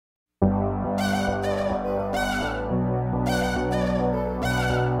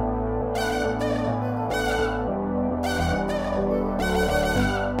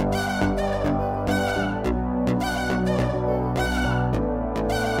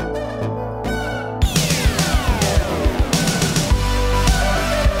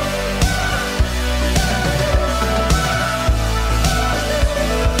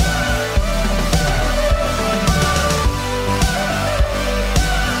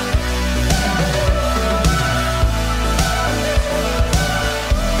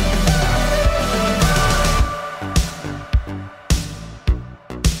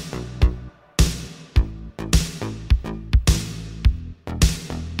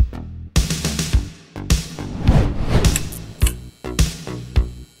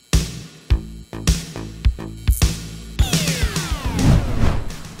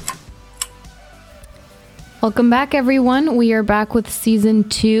Welcome back, everyone. We are back with Season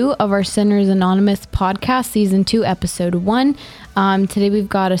 2 of our Sinners Anonymous podcast, Season 2, Episode 1. Today we've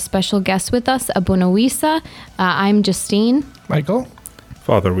got a special guest with us, Abuna Wisa. I'm Justine. Michael.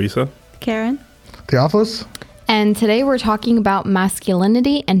 Father Wisa. Karen. Theophilus. And today we're talking about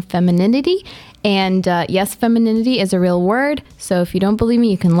masculinity and femininity. And yes, femininity is a real word, so if you don't believe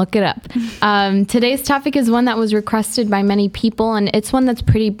me, you can look it up. Today's topic is one that was requested by many people, and it's one that's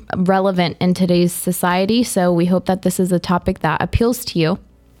pretty relevant in today's society, so we hope that this is a topic that appeals to you.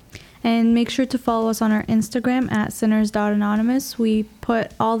 And make sure to follow us on our Instagram at sinners.anonymous. We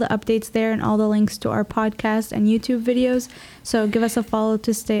put all the updates there and all the links to our podcast and YouTube videos, so give us a follow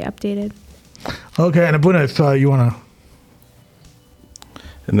to stay updated. Okay, and Abuna, if you want to...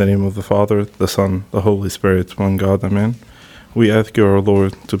 In the name of the Father, the Son, the Holy Spirit, one God, Amen. We ask you, our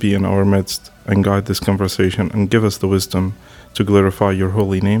Lord, to be in our midst and guide this conversation and give us the wisdom to glorify your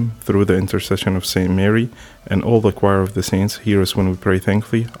holy name through the intercession of Saint Mary and all the choir of the saints. Hear us when we pray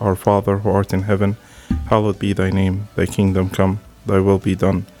thankfully. Our Father, who art in heaven, hallowed be thy name. Thy kingdom come, thy will be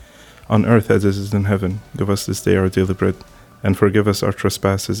done, on earth as it is in heaven. Give us this day our daily bread, and forgive us our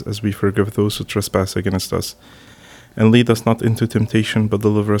trespasses as we forgive those who trespass against us. And lead us not into temptation, but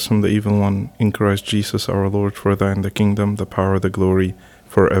deliver us from the evil one. In Christ Jesus our Lord, for thine the kingdom, the power, the glory,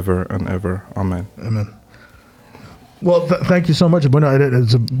 forever and ever. Amen. Amen. Well, thank you so much, Abuna.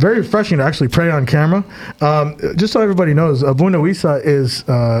 It's very refreshing to actually pray on camera. Just so everybody knows, Abuna Wisa is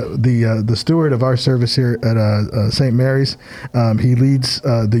the steward of our service here at St. Mary's. He leads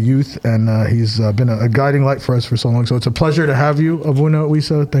the youth, and he's been a guiding light for us for so long. So it's a pleasure to have you, Abuna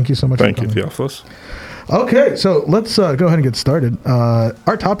Wisa. Thank you so much Thank for coming. you, Theophilus. Okay, so let's go ahead and get started.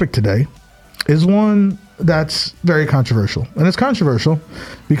 Our topic today is one that's very controversial. And it's controversial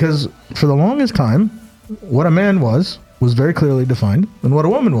because for the longest time, what a man was very clearly defined, and what a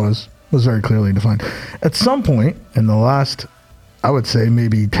woman was very clearly defined. At some point in the last, I would say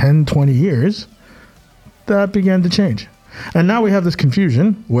maybe 10, 20 years, that began to change. And now we have this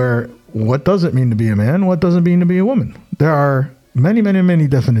confusion where what does it mean to be a man? What does it mean to be a woman? There are many, many, many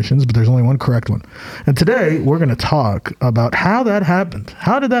definitions, but there's only one correct one. And today we're going to talk about how that happened.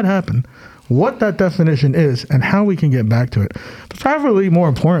 How did that happen? What that definition is and how we can get back to it. But probably more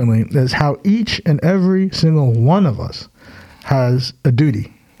importantly is how each and every single one of us has a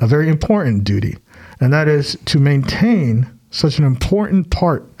duty, a very important duty. And that is to maintain such an important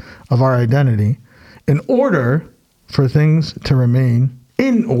part of our identity in order for things to remain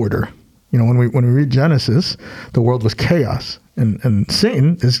in order. You know, when we read Genesis, the world was chaos, and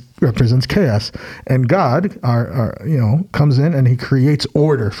Satan represents chaos, and God, comes in and he creates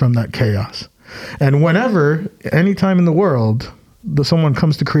order from that chaos. And whenever, anytime in the world, someone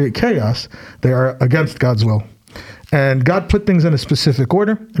comes to create chaos, they are against God's will. And God put things in a specific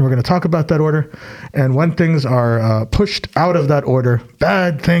order, and we're going to talk about that order. And when things are pushed out of that order,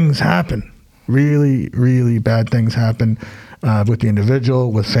 bad things happen. Really, really bad things happen. With the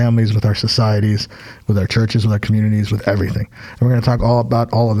individual, with families, with our societies, with our churches, with our communities, with everything. And we're going to talk all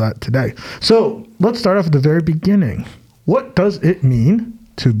about all of that today. So let's start off at the very beginning. What does it mean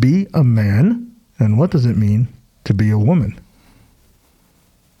to be a man, and what does it mean to be a woman?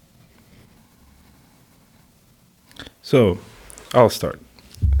 So, I'll start.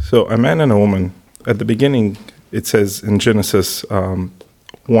 So, a man and a woman, at the beginning, it says in Genesis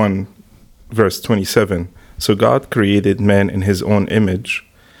 1, verse 27, so God created man in his own image.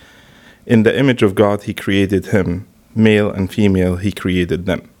 In the image of God, he created him. Male and female, he created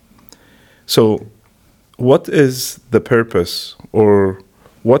them. So what is the purpose, or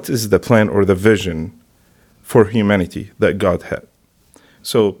what is the plan or the vision for humanity that God had?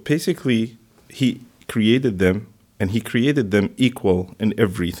 So basically, he created them, and he created them equal in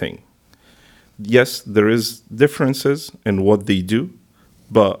everything. Yes, there is differences in what they do,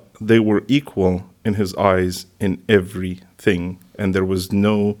 but they were equal in his eyes in everything, and there was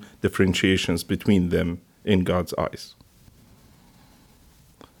no differentiations between them in God's eyes.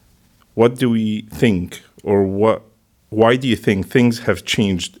 What do we think, or why do you think things have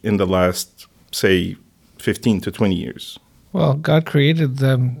changed in the last, say, 15 to 20 years? Well, God created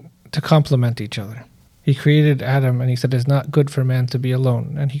them to complement each other. He created Adam, and he said it's not good for man to be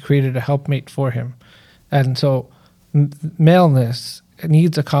alone, and he created a helpmate for him. And so maleness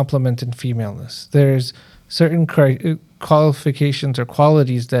needs a complement in femaleness. There's certain qualifications or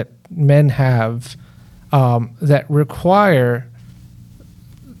qualities that men have that require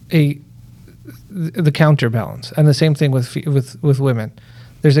the counterbalance, and the same thing with women.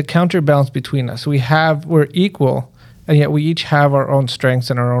 There's a counterbalance between us. We're equal, and yet we each have our own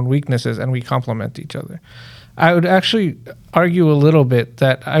strengths and our own weaknesses, and we complement each other. I would actually argue a little bit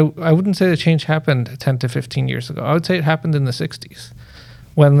that I wouldn't say the change happened 10 to 15 years ago. I would say it happened in the 60s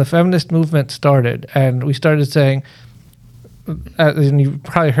when the feminist movement started, and we started saying, and you've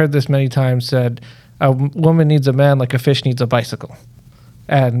probably heard this many times, said a woman needs a man like a fish needs a bicycle.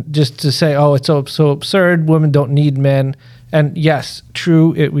 And just to say, oh, it's so absurd, women don't need men. And yes,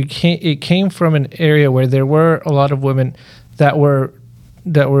 true, it came from an area where there were a lot of women that were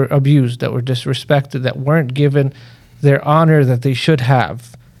abused, that were disrespected, that weren't given their honor that they should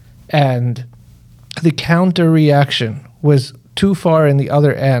have. And the counter reaction was too far in the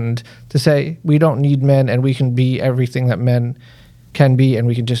other end to say we don't need men and we can be everything that men can be and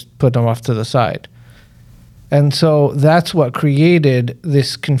we can just put them off to the side. And so that's what created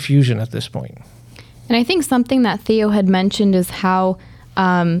this confusion at this point. And I think something that Theo had mentioned is how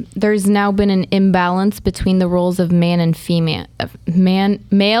there's now been an imbalance between the roles of male and female,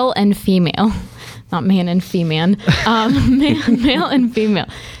 male and female, not man and female, male and female.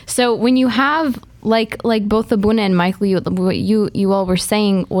 So when you have like both Abuna and Michael, what you all were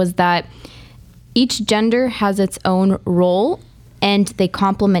saying was that each gender has its own role and they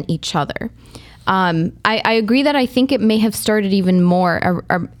complement each other. I agree that I think it may have started even more,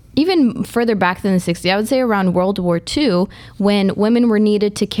 or even further back than the 60s. I would say around World War II, when women were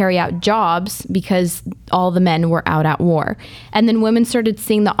needed to carry out jobs because all the men were out at war. And then women started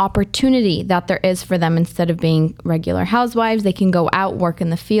seeing the opportunity that there is for them. Instead of being regular housewives, they can go out, work in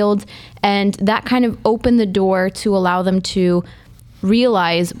the field. And that kind of opened the door to allow them to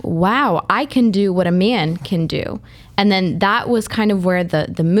realize, wow, I can do what a man can do. And then that was kind of where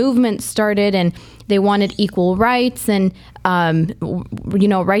the movement started, and they wanted equal rights and,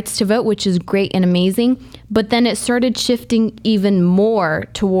 rights to vote, which is great and amazing. But then it started shifting even more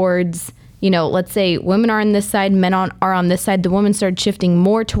towards, let's say women are on this side, men are on this side. The women started shifting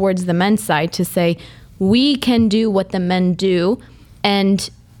more towards the men's side to say, we can do what the men do, and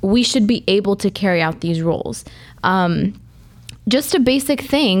we should be able to carry out these roles. Just a basic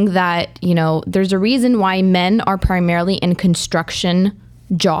thing that, there's a reason why men are primarily in construction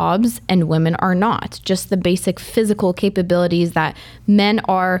jobs and women are not. Just the basic physical capabilities that men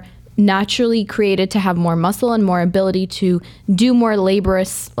are naturally created to have more muscle and more ability to do more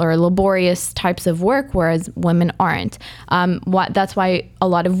laborious types of work, whereas women aren't. That's why a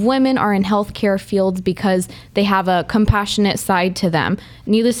lot of women are in healthcare fields, because they have a compassionate side to them.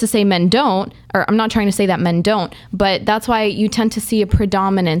 Needless to say, men don't, or I'm not trying to say that men don't, but that's why you tend to see a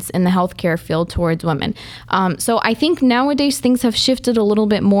predominance in the healthcare field towards women. So I think nowadays things have shifted a little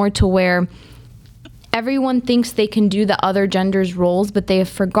bit more to where everyone thinks they can do the other gender's roles, but they have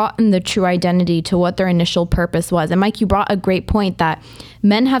forgotten the true identity to what their initial purpose was. And Mike, you brought a great point that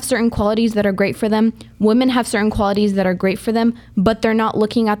men have certain qualities that are great for them. Women have certain qualities that are great for them, but they're not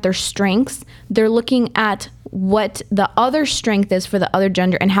looking at their strengths. They're looking at what the other strength is for the other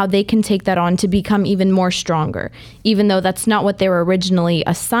gender and how they can take that on to become even more stronger, even though that's not what they were originally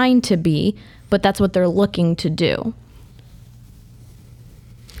assigned to be, but that's what they're looking to do.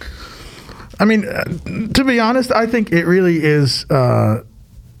 I mean, to be honest, I think it really is, to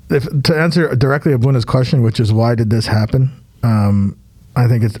answer directly Abuna's question, which is why did this happen? I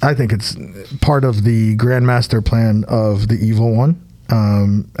think it's part of the grandmaster plan of the evil one.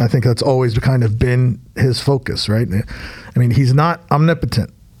 I think that's always kind of been his focus, right? I mean, he's not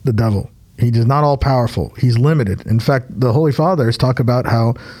omnipotent, the devil. He is not all powerful. He's limited. In fact, the Holy Fathers talk about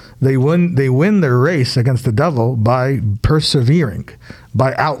how they win their race against the devil by persevering,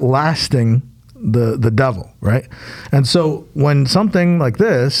 by outlasting the devil, right? And so when something like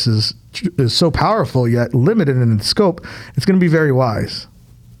this is so powerful yet limited in its scope, it's going to be very wise.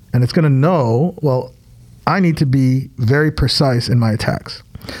 And it's going to know, well, I need to be very precise in my attacks.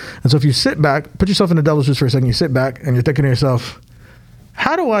 And so if you sit back, put yourself in the devil's shoes for a second, you sit back and you're thinking to yourself,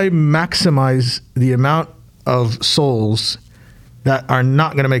 how do I maximize the amount of souls that are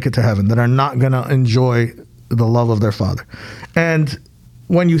not going to make it to heaven, that are not going to enjoy the love of their Father? And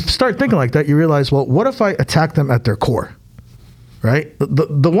when you start thinking like that, you realize, well, what if I attack them at their core, right?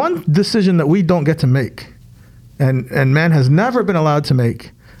 The one decision that we don't get to make, and man has never been allowed to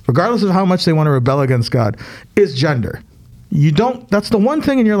make, regardless of how much they want to rebel against God, is gender. That's the one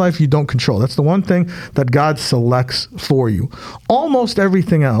thing in your life you don't control. That's the one thing that God selects for you. Almost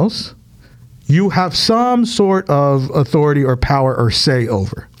everything else, you have some sort of authority or power or say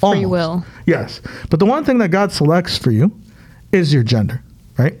over. Almost. Free will. Yes. But the one thing that God selects for you is your gender,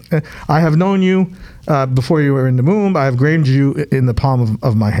 right? I have known you before you were in the womb. I have grained you in the palm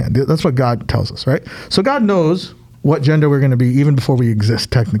of my hand. That's what God tells us, right? So God knows what gender we're going to be even before we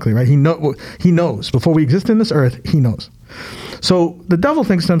exist, technically, right? He knows. Before we exist in this earth, he knows. So the devil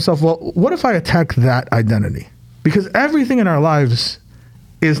thinks to himself, well, what if I attack that identity? Because everything in our lives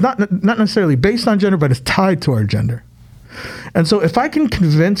is not necessarily based on gender, but is tied to our gender. And so if I can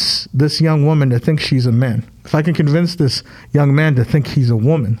convince this young woman to think she's a man, if I can convince this young man to think he's a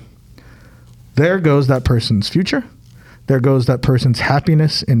woman, there goes that person's future. There goes that person's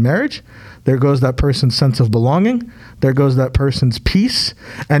happiness in marriage. There goes that person's sense of belonging. There goes that person's peace.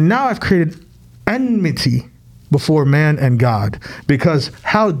 And now I've created enmity before man and God, because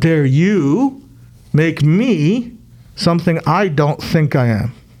how dare you make me something I don't think I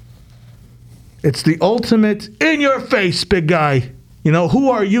am? It's the ultimate in your face, big guy. You know, who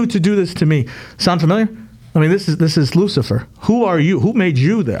are you to do this to me? Sound familiar? I mean, this is Lucifer. Who are you? Who made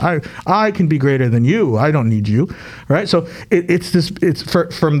you there? I can be greater than you. I don't need you, right? So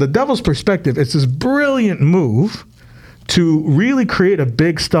from the devil's perspective, it's this brilliant move to really create a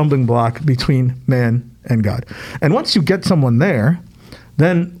big stumbling block between man and God. And once you get someone there,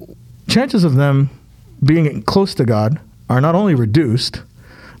 then chances of them being close to God are not only reduced,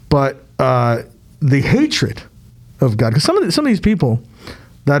 but the hatred of God. Because some of these people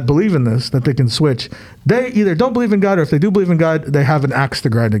that believe in this, that they can switch, they either don't believe in God, or if they do believe in God, they have an axe to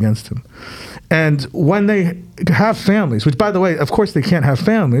grind against him. And when they have families, which, by the way, of course they can't have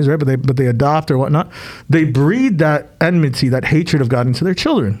families, right? But they adopt or whatnot. They breed that enmity, that hatred of God into their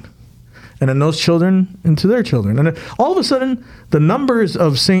children, and then those children into their children. And then all of a sudden, the numbers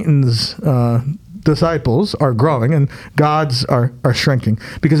of Satan's disciples are growing, and God's are shrinking.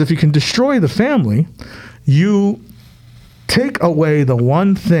 Because if you can destroy the family, you take away the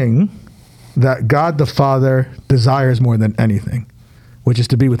one thing that God the Father desires more than anything, which is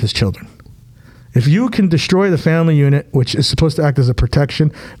to be with his children. If you can destroy the family unit, which is supposed to act as a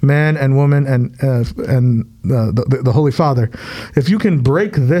protection, man and woman and the Holy Father, if you can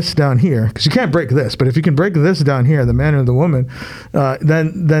break this down here, because you can't break this, but if you can break this down here, the man and the woman,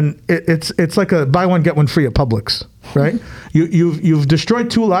 then it's like a buy one get one free at Publix, right? You've destroyed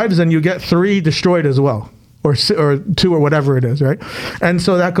 2 lives, and you get 3 destroyed as well. Or 2 or whatever it is, right? And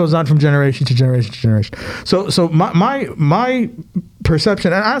so that goes on from generation to generation to generation. So my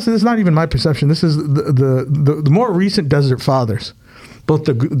perception, and honestly, this is not even my perception. This is the more recent Desert Fathers, both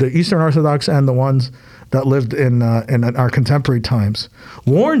the Eastern Orthodox and the ones that lived in our contemporary times,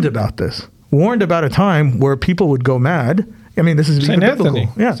 warned about this. Warned about a time where people would go mad. I mean, this is even biblical.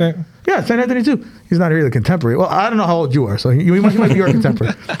 Yeah, St. Anthony too. He's not really contemporary. Well, I don't know how old you are, so he might be your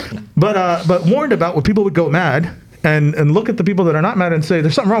contemporary. But warned about where people would go mad and look at the people that are not mad and say,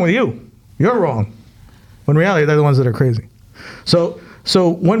 there's something wrong with you. You're wrong. When in reality, they're the ones that are crazy. So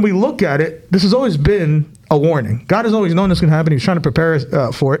when we look at it, this has always been a warning. God has always known this can happen. He's trying to prepare us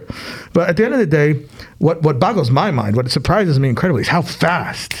for it. But at the end of the day, what boggles my mind, what surprises me incredibly, is how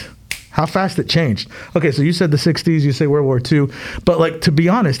fast it changed. Okay, so you said the 60s, you say World War II, but like, to be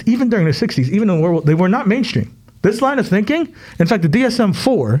honest, even during the 60s, even in World War, they were not mainstream. This line of thinking, in fact, the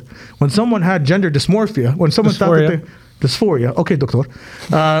DSM-4, when someone had gender dysmorphia, when someone thought that dysphoria, okay, doctor,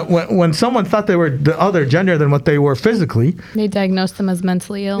 when someone thought they were the other gender than what they were physically, they diagnosed them as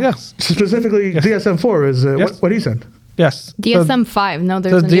mentally ill. Yes. Specifically, yes. DSM-4 is yes. What he said. Yes. DSM-5. No,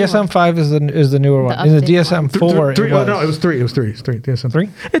 there's the DSM-5 is the newer one. In the DSM-4, it was three. It was three. DSM-3.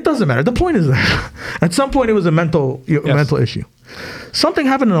 It doesn't matter. The point is that at some point it was a mental issue. Something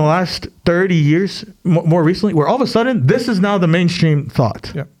happened in the last 30 years, more recently, where all of a sudden this is now the mainstream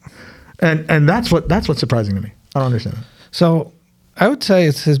thought. Yeah. And that's what's surprising to me. I don't understand that. So I would say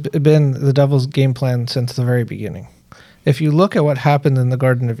it has been the devil's game plan since the very beginning. If you look at what happened in the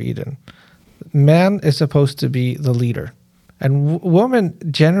Garden of Eden, man is supposed to be the leader, and woman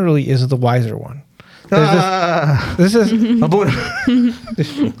generally is the wiser one. This is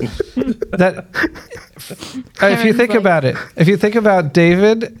that. If you think about it, if you think about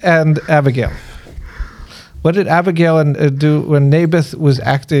David and Abigail, what did Abigail do when Naboth was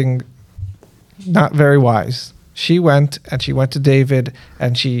acting not very wise? She went to David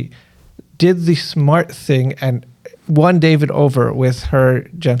and she did the smart thing and won David over with her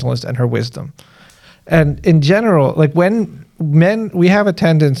gentleness and her wisdom. And in general, like when men, we have a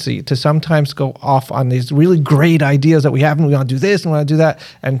tendency to sometimes go off on these really great ideas that we have, and we want to do this and we want to do that.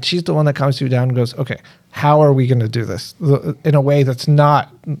 And she's the one that comes to you down and goes, okay, how are we going to do this in a way that's not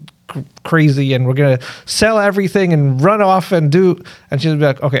crazy, and we're going to sell everything and run off and do, and she'll be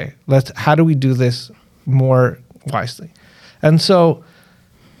like, okay, how do we do this more wisely? And so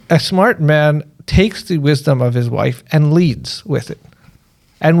a smart man takes the wisdom of his wife and leads with it.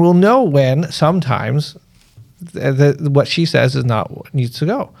 And we'll know when sometimes what she says is not what needs to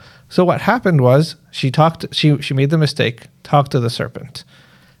go. So what happened was she made the mistake, talked to the serpent.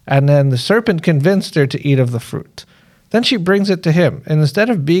 And then the serpent convinced her to eat of the fruit. Then she brings it to him. And instead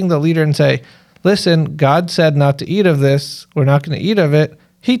of being the leader and say, listen, God said not to eat of this, we're not going to eat of it,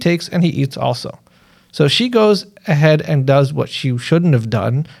 he takes and he eats also. So she goes ahead and does what she shouldn't have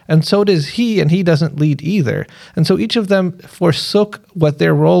done, and so does he, and he doesn't lead either. And so each of them forsook what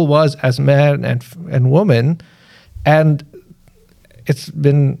their role was as man and woman, and it's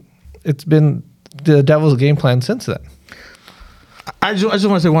been the devil's game plan since then. I just want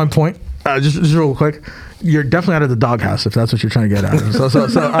to say one point, just real quick. You're definitely out of the doghouse if that's what you're trying to get at. So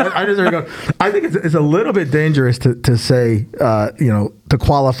I just go. I think it's a little bit dangerous to say, to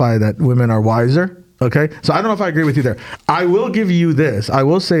qualify that women are wiser. Okay, so I don't know if I agree with you there. I will give you this. I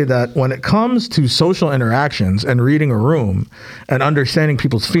will say that when it comes to social interactions and reading a room and understanding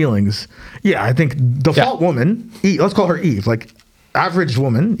people's feelings, yeah, I think default woman, let's call her Eve, like average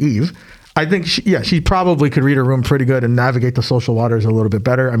woman, Eve. I think she probably could read a room pretty good and navigate the social waters a little bit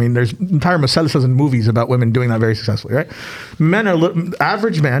better. I mean, there's entire Marcellus and movies about women doing that very successfully, right? Men are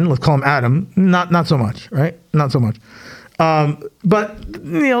average men. Let's call him Adam. Not so much, right? Not so much. But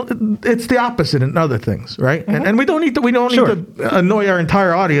it's the opposite in other things, right? Mm-hmm. And we don't need to annoy our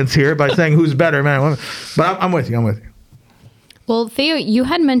entire audience here by saying who's better, man or woman. But I'm with you. Well, Theo, you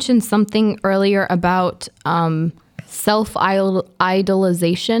had mentioned something earlier about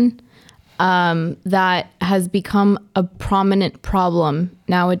self-idolization that has become a prominent problem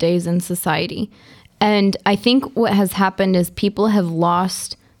nowadays in society. And I think what has happened is people have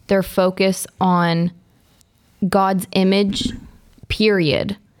lost their focus on God's image,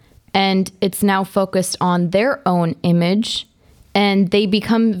 period. And it's now focused on their own image. And they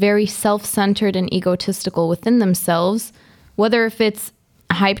become very self-centered and egotistical within themselves, whether if it's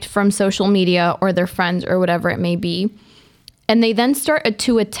hyped from social media or their friends or whatever it may be. And they then start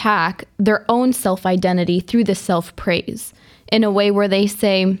to attack their own self-identity through the self-praise in a way where they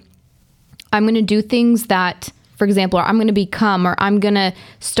say, I'm going to do things that, for example, or I'm going to become, or I'm going to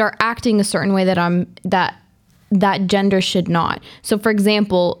start acting a certain way that gender should not. So for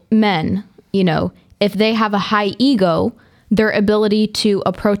example, men, if they have a high ego, their ability to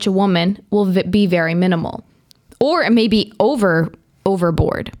approach a woman will be very minimal. Or it may be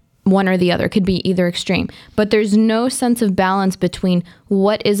overboard. One or the other could be either extreme. But there's no sense of balance between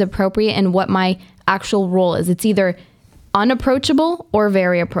what is appropriate and what my actual role is. It's either unapproachable or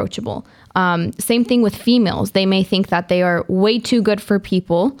very approachable. Same thing with females. They may think that they are way too good for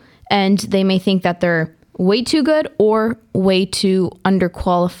people, and they may think that they're way too good or way too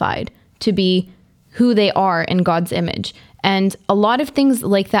underqualified to be who they are in God's image. And a lot of things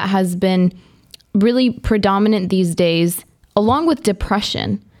like that has been really predominant these days, along with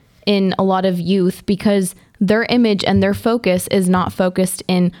depression in a lot of youth, because their image and their focus is not focused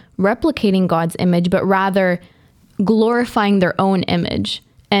in replicating God's image, but rather glorifying their own image.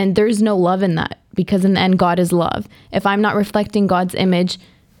 And there's no love in that, because in the end, God is love. If I'm not reflecting God's image,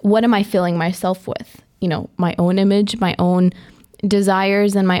 what am I filling myself with? My own image, my own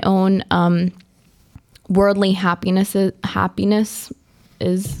desires, and my own worldly happiness,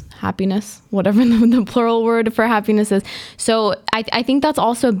 whatever the plural word for happiness is. So I think that's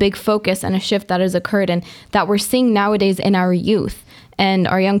also a big focus and a shift that has occurred and that we're seeing nowadays in our youth and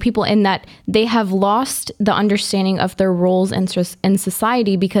our young people, in that they have lost the understanding of their roles in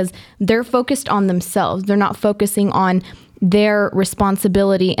society because they're focused on themselves. They're not focusing on their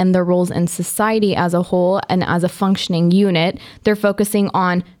responsibility and their roles in society as a whole and as a functioning unit. They're focusing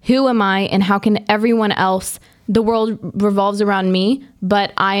on who am I and how can everyone else, the world revolves around me,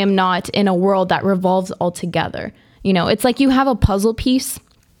 but I am not in a world that revolves altogether. It's like you have a puzzle piece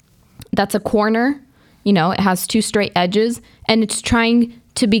that's a corner, it has two straight edges, and it's trying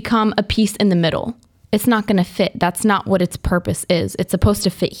to become a piece in the middle. It's not going to fit. That's not what its purpose is. It's supposed to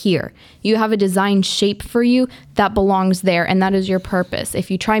fit here. You have a design shape for you that belongs there, and that is your purpose.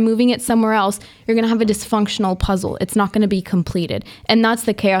 If you try moving it somewhere else, you're going to have a dysfunctional puzzle. It's not going to be completed. And that's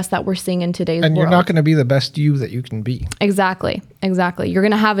the chaos that we're seeing in today's world. And you're not going to be the best you that you can be. Exactly. You're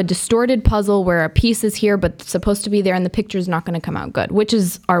going to have a distorted puzzle where a piece is here, but it's supposed to be there, and the picture's not going to come out good, which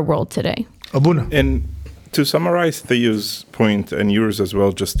is our world today. Abuna. And to summarize Theo's point and yours as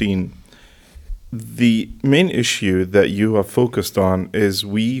well, Justine, the main issue that you have focused on is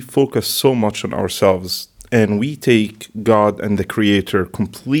we focus so much on ourselves and we take God and the Creator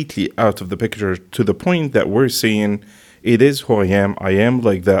completely out of the picture to the point that we're saying, it is who I am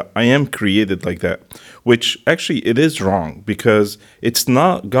like that, I am created like that, which actually it is wrong, because it's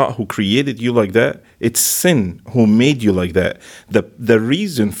not God who created you like that, it's sin who made you like that. The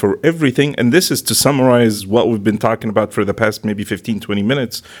reason for everything, and this is to summarize what we've been talking about for the past maybe 15-20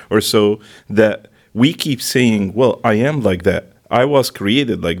 minutes or so, that we keep saying, well, I am like that, I was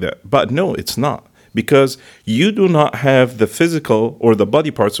created like that, but no, it's not. because you do not have the physical or the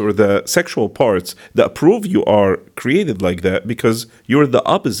body parts or the sexual parts that prove you are created like that, because you're the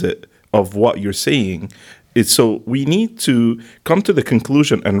opposite of what you're saying. So we need to come to the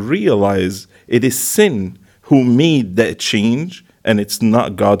conclusion and realize it is sin who made that change, and it's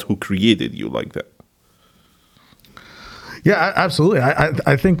not God who created you like that. Yeah, absolutely.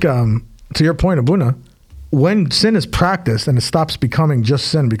 I think to your point, Abuna, when sin is practiced and it stops becoming just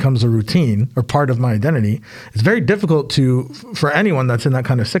sin, becomes a routine or part of my identity, it's very difficult for anyone that's in that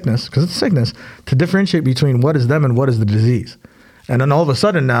kind of sickness, because it's sickness, to differentiate between what is them and what is the disease. And then all of a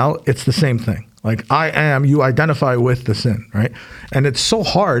sudden now it's the same thing. Like you identify with the sin, right? And it's so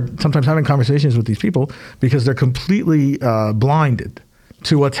hard sometimes having conversations with these people because they're completely blinded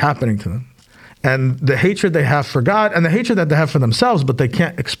to what's happening to them. And the hatred they have for God and the hatred that they have for themselves, but they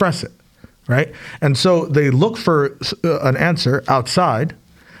can't express it, right? And so they look for an answer outside,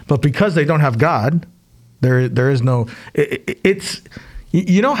 but because they don't have God, there is no. It's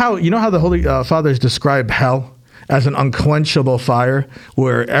you know how the Holy Fathers describe hell as an unquenchable fire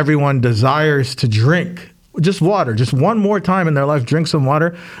where everyone desires to drink just water, just one more time in their life, drink some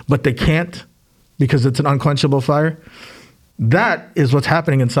water, but they can't because it's an unquenchable fire. That is what's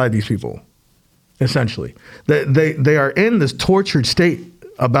happening inside these people. Essentially, they are in this tortured state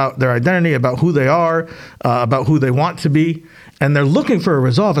about their identity, about who they are, about who they want to be, and they're looking for a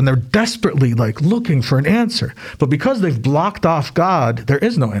resolve, and they're desperately looking for an answer. But because they've blocked off God, there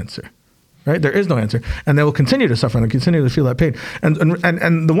is no answer, right? There is no answer, and they will continue to suffer and they'll continue to feel that pain.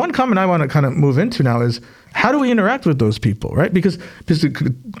 And the one comment I want to kind of move into now is, how do we interact with those people, right? Because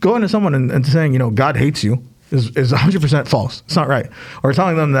going to someone and saying, God hates you, is 100% false. It's not right. Or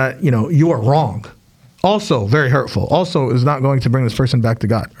telling them that, you are wrong. Also very hurtful. Also is not going to bring this person back to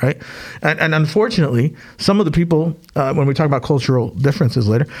God, right? And unfortunately, some of the people, when we talk about cultural differences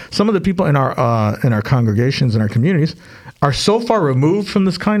later, some of the people in our congregations, in our communities, are so far removed from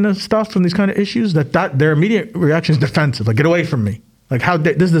this kind of stuff, from these kind of issues, that their immediate reaction is defensive. Like, get away from me. Like,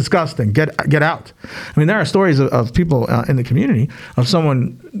 this is disgusting. Get out. I mean, there are stories of people in the community of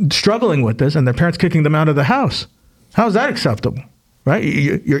someone struggling with this and their parents kicking them out of the house. How is that acceptable, right?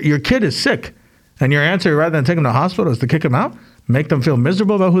 Your kid is sick, and your answer, rather than take them to the hospital, is to kick them out, make them feel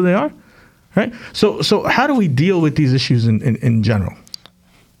miserable about who they are, right? So how do we deal with these issues in general?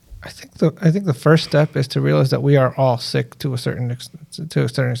 I think the first step is to realize that we are all sick to a certain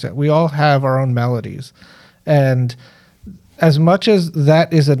extent. We all have our own maladies, and as much as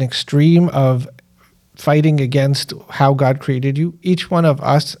that is an extreme of fighting against how God created you, each one of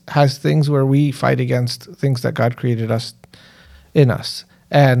us has things where we fight against things that God created us in us.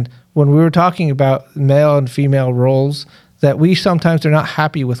 And when we were talking about male and female roles, that we sometimes are not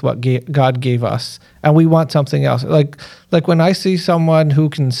happy with what God gave us, and we want something else. Like when I see someone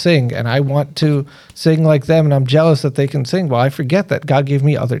who can sing and I want to sing like them and I'm jealous that they can sing, well, I forget that God gave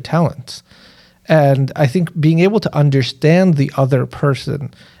me other talents. And I think being able to understand the other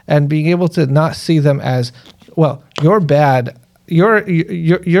person and being able to not see them as, well, you're bad, you're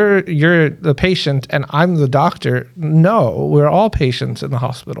the patient and I'm the doctor. No, we're all patients in the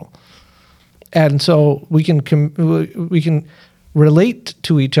hospital. And so we can relate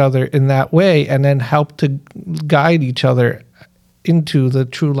to each other in that way and then help to guide each other into the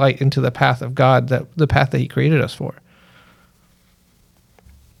true light, into the path of God, the path that He created us for.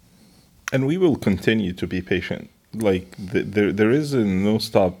 And we will continue to be patient. Like there is no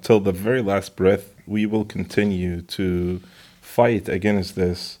stop till the very last breath. We will continue to fight against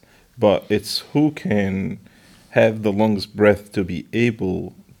this, but it's who can have the longest breath to be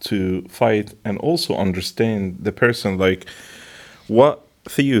able to fight and also understand the person. Like what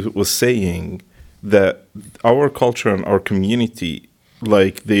Theo was saying, that our culture and our community,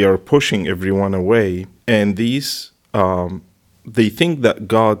 like they are pushing everyone away, and these they think that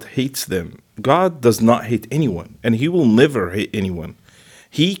God hates them. God does not hate anyone, and He will never hate anyone.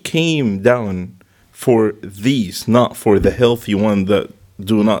 He came down for these, not for the healthy one that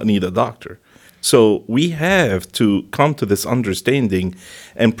do not need a doctor. So we have to come to this understanding,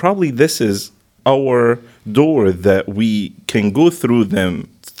 and probably this is our door that we can go through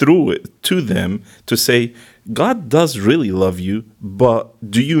it to them to say, God does really love you,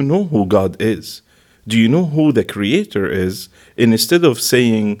 but do you know who God is? Do you know who the Creator is? And instead of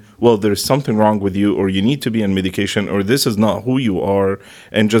saying, well, there's something wrong with you, or you need to be on medication, or this is not who you are,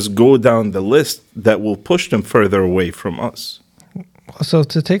 and just go down the list that will push them further away from us. So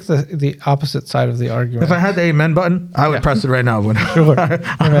to take the opposite side of the argument. If I had the amen button, I would press it right now. Sure.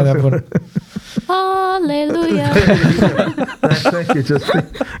 Hallelujah. Thank you. Just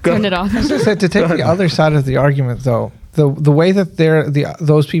turn it off. As I said, to take the other side of the argument, though, the way that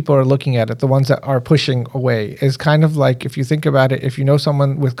those people are looking at it, the ones that are pushing away, is kind of like, if you think about it, if you know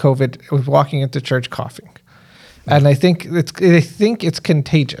someone with COVID was walking into church coughing, and they think it's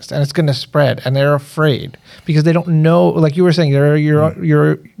contagious and it's going to spread, and they're afraid because they don't know. Like you were saying, you're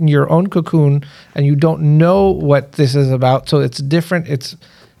in your own cocoon, and you don't know what this is about. So it's different. It's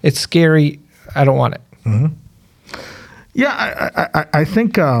scary. I don't want it. Mm-hmm. Yeah, I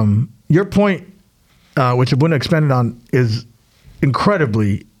think your point, which Abuna expanded on, is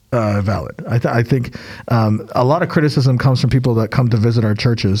incredibly valid. I think a lot of criticism comes from people that come to visit our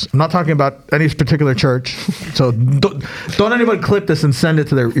churches. I'm not talking about any particular church, so don't anybody clip this and send it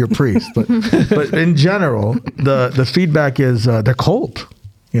to your priest. But in general, the feedback is they're cold.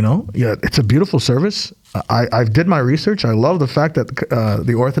 Yeah, it's a beautiful service. I did my research. I love the fact that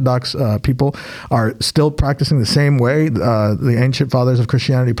the Orthodox people are still practicing the same way the ancient fathers of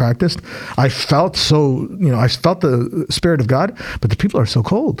Christianity practiced. I felt I felt the Spirit of God, but the people are so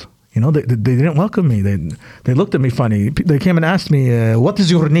cold. They didn't welcome me. They looked at me funny. They came and asked me, what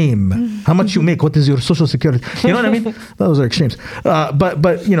is your name? How much you make? What is your social security? You know what I mean? Those are extremes. But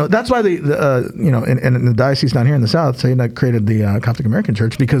that's why in the diocese down here in the South, Sayyidina created the Coptic American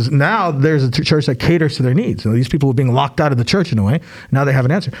Church, because now there's a church that caters to their needs. These people were being locked out of the church in a way. Now they have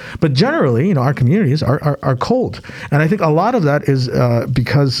an answer. But generally, our communities are cold. And I think a lot of that is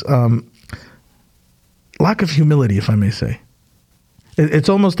because lack of humility, if I may say. It's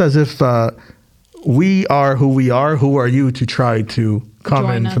almost as if we are who we are. Who are you to try to come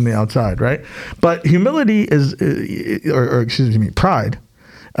in from the outside, right? But humility pride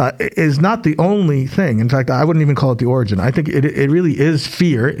is not the only thing. In fact, I wouldn't even call it the origin. I think it really is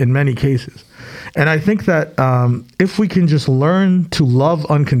fear in many cases. And I think that if we can just learn to love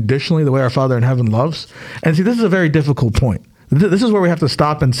unconditionally the way our Father in heaven loves, and see, this is a very difficult point. This is where we have to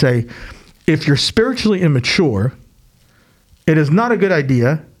stop and say, if you're spiritually immature, it is not a good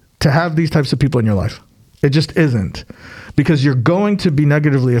idea to have these types of people in your life. It just isn't, because you're going to be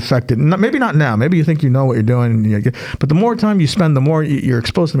negatively affected. Maybe not now. Maybe you think you know what you're doing, but the more time you spend, the more you're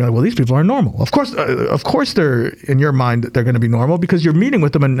exposed to them. Like, well, these people are normal. Of course, they're in your mind they're going to be normal because you're meeting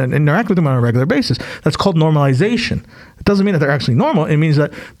with them and interact with them on a regular basis. That's called normalization. It doesn't mean that they're actually normal. It means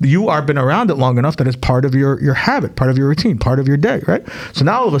that you are been around it long enough that it's part of your habit, part of your routine, part of your day, right? So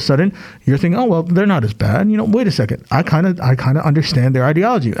now all of a sudden you're thinking, oh well, they're not as bad. Wait a second. I kind of understand their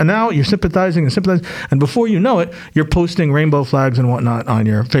ideology, and now you're sympathizing, and before you know it, you're posting rainbow flags and whatnot on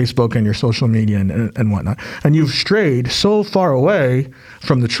your Facebook and your social media and whatnot, and you've strayed so far away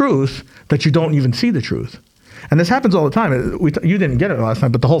from the truth that you don't even see the truth. And this happens all the time. You didn't get it last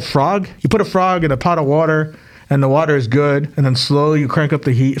time, but the whole frog. You put a frog in a pot of water, and the water is good, and then slowly you crank up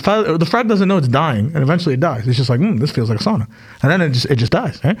the heat. The frog doesn't know it's dying, and eventually it dies. It's just like, this feels like a sauna. And then it just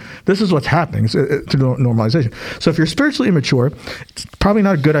dies, right? This is what's happening through normalization. So if you're spiritually immature, it's probably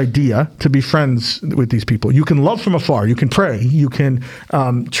not a good idea to be friends with these people. You can love from afar. You can pray. You can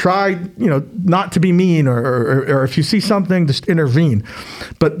try, not to be mean, or if you see something, just intervene.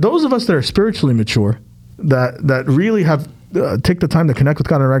 But those of us that are spiritually mature, that really have take the time to connect with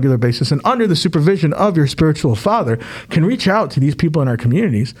God on a regular basis, and under the supervision of your spiritual father, can reach out to these people in our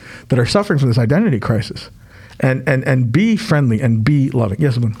communities that are suffering from this identity crisis, and be friendly and be loving.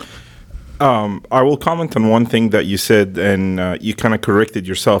 Yes, Moon. I will comment on one thing that you said, and you kind of corrected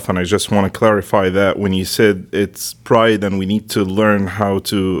yourself, and I just want to clarify that when you said it's pride and we need to learn how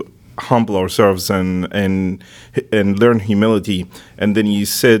to humble ourselves and learn humility, and then you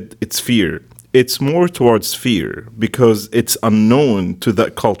said it's fear. It's more towards fear because it's unknown to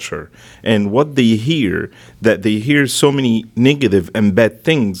that culture. And what they hear so many negative and bad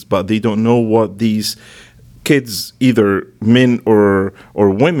things, but they don't know what these kids, either men or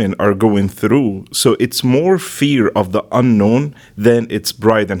women, are going through. So it's more fear of the unknown than it's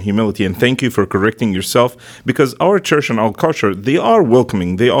pride and humility. And thank you for correcting yourself, because our church and our culture, they are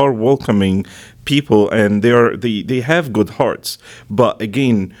welcoming. They are welcoming people, and they have good hearts. But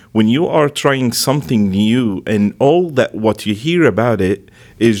again, when you are trying something new and all that what you hear about it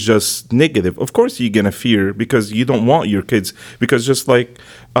is just negative, of course you're gonna fear, because you don't want your kids, because just like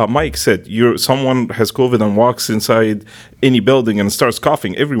Mike said, someone has COVID and walks inside any building and starts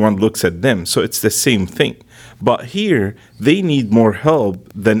coughing, everyone looks at them. So it's the same thing. But here, they need more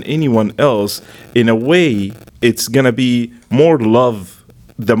help than anyone else. In a way, it's gonna be more love.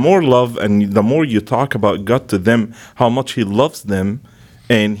 The more love and the more you talk about God to them, how much He loves them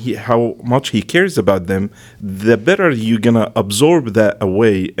and how much He cares about them, the better you're going to absorb that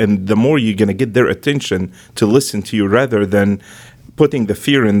away, and the more you're going to get their attention to listen to you, rather than putting the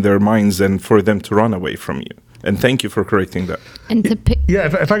fear in their minds and for them to run away from you. And thank you for correcting that. And to pick, Yeah,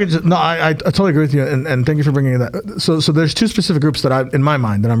 if I could just, no, I totally agree with you, and thank you for bringing that. So there's two specific groups that in my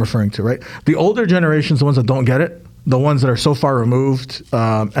mind, that I'm referring to, right? The older generations, the ones that don't get it, the ones that are so far removed,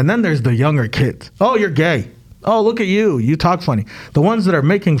 and then there's the younger kids. Oh, you're gay. Oh, look at you. You talk funny. The ones that are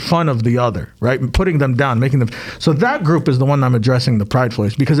making fun of the other, right? Putting them down, making them. So that group is the one I'm addressing the prideful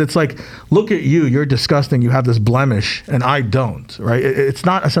is, because it's like, look at you. You're disgusting. You have this blemish and I don't, right? It's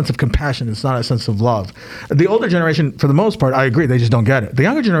not a sense of compassion. It's not a sense of love. The older generation, for the most part, I agree. They just don't get it. The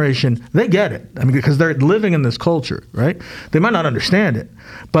younger generation, they get it. I mean, because they're living in this culture, right? They might not understand it.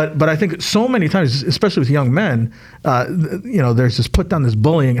 But I think so many times, especially with young men, there's this put down, this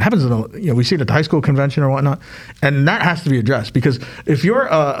bullying. It happens we see it at the high school convention or whatnot. And that has to be addressed, because if you're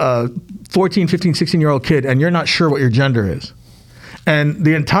a 14, 15, 16-year-old kid and you're not sure what your gender is, and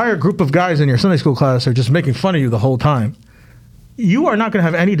the entire group of guys in your Sunday school class are just making fun of you the whole time, you are not going to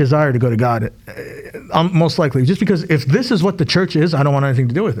have any desire to go to God, most likely. Just because if this is what the church is, I don't want anything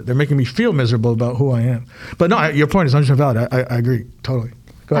to do with it. They're making me feel miserable about who I am. But no, your point is 100% valid. I agree, totally.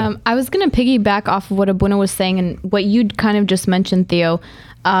 Go ahead. I was going to piggyback off of what Abuna was saying and what you'd kind of just mentioned, Theo.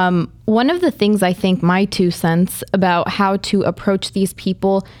 One of the things I think, my 2 cents about how to approach these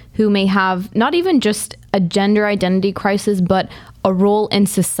people who may have not even just a gender identity crisis, but a role in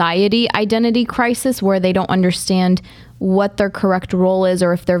society identity crisis, where they don't understand what their correct role is,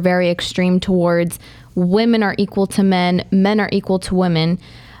 or if they're very extreme towards women are equal to men, men are equal to women.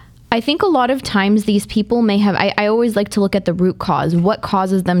 I think a lot of times these people may have, I always like to look at the root cause, what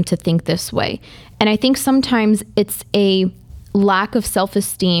causes them to think this way. And I think sometimes it's a lack of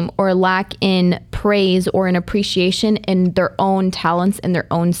self-esteem or lack in praise or an appreciation in their own talents and their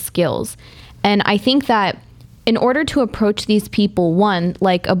own skills. And I think that in order to approach these people, one,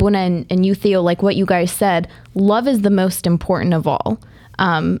 like Abuna and you, Theo, like what you guys said, love is the most important of all.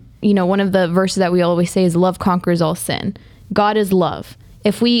 One of the verses that we always say is love conquers all sin. God is love.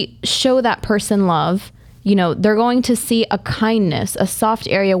 If we show that person love, they're going to see a kindness, a soft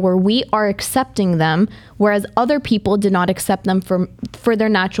area where we are accepting them, whereas other people did not accept them for their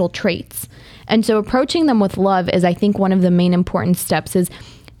natural traits. And so approaching them with love is, I think, one of the main important steps, is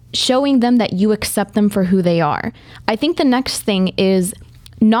showing them that you accept them for who they are. I think the next thing is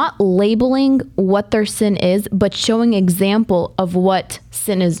not labeling what their sin is, but showing example of what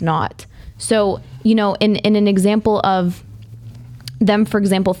sin is not. So, in an example of them, for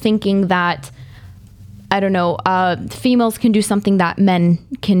example, thinking that, I don't know, females can do something that men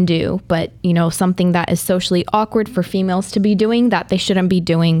can do, but, something that is socially awkward for females to be doing, that they shouldn't be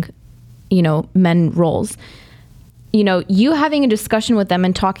doing, men roles. You having a discussion with them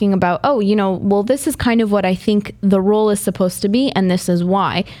and talking about, well, this is kind of what I think the role is supposed to be, and this is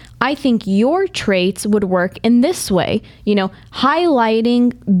why. I think your traits would work in this way,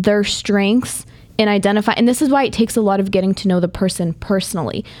 highlighting their strengths and identify, and this is why it takes a lot of getting to know the person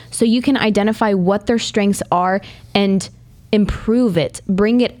personally. So you can identify what their strengths are and improve it,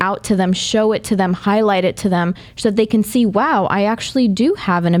 bring it out to them, show it to them, highlight it to them, so that they can see, wow, I actually do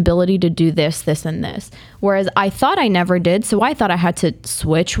have an ability to do this, this, and this. Whereas I thought I never did, so I thought I had to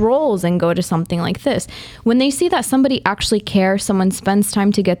switch roles and go to something like this. When they see that somebody actually cares, someone spends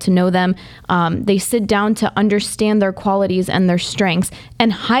time to get to know them, they sit down to understand their qualities and their strengths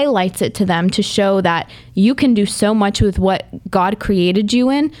and highlights it to them to show that you can do so much with what God created you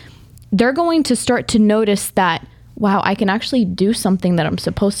in, they're going to start to notice that, wow, I can actually do something that I'm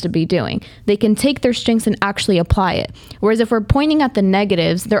supposed to be doing. They can take their strengths and actually apply it. Whereas if we're pointing at the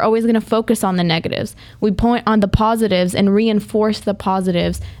negatives, they're always going to focus on the negatives. We point on the positives and reinforce the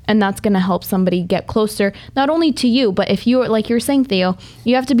positives, and that's going to help somebody get closer, not only to you, but if you're, like you're saying, Theo,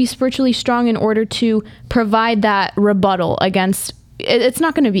 you have to be spiritually strong in order to provide that rebuttal against, it's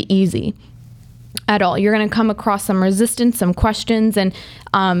not going to be easy at all. You're going to come across some resistance, some questions, and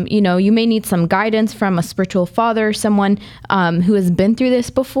you may need some guidance from a spiritual father, someone who has been through this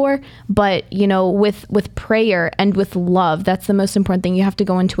before. But with prayer and with love, that's the most important thing. You have to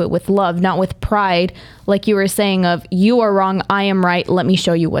go into it with love, not with pride, like you were saying of, you are wrong, I am right, let me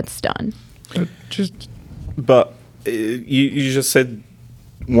show you what's done. But you just said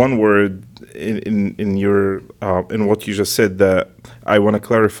one word in your in what you just said that I want to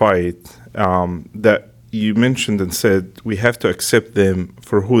clarify it. That you mentioned and said we have to accept them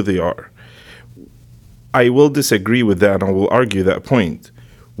for who they are. I will disagree with that, and I will argue that point.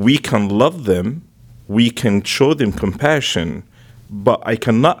 We can love them, we can show them compassion, but I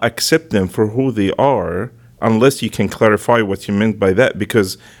cannot accept them for who they are unless you can clarify what you meant by that,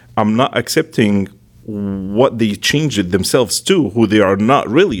 because I'm not accepting what they changed themselves to, who they are not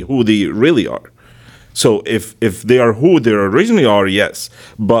really, who they really are. So if they are who they originally are, yes,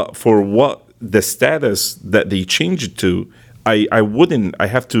 but for what the status that they change it to, I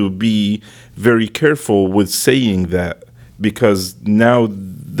have to be very careful with saying that, because now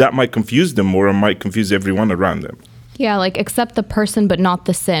that might confuse them, or it might confuse everyone around them. Yeah, like accept the person but not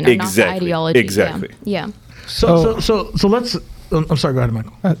the sin, or not the ideology. Exactly. Yeah. So let's. I'm sorry. Go ahead,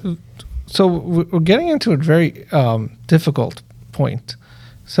 Michael. So we're getting into a very difficult point.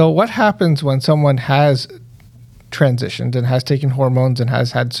 So what happens when someone has transitioned and has taken hormones and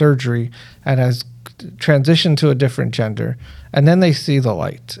has had surgery and has transitioned to a different gender, and then they see the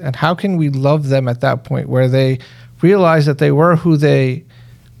light? And how can we love them at that point where they realize that they were who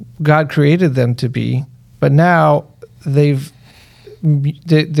God created them to be, but now they've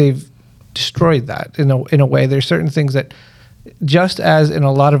destroyed that in a way? There's certain things that, just as in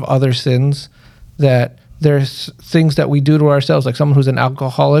a lot of other sins, that there's things that we do to ourselves, like someone who's an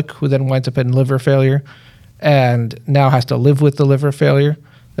alcoholic who then winds up in liver failure and now has to live with the liver failure.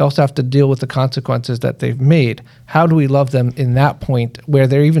 They also have to deal with the consequences that they've made. How do we love them in that point where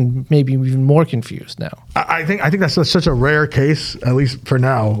they're maybe even more confused now? I think that's such a rare case, at least for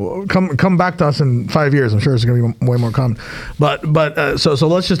now. Come back to us in 5 years. I'm sure it's going to be way more common. So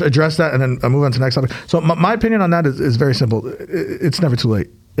let's just address that and then move on to the next topic. So my opinion on that is very simple. It's never too late.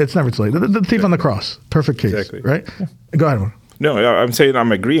 It's never too late. The thief on the cross, perfect case, Exactly. right? Yeah. Go ahead, man. No, I'm saying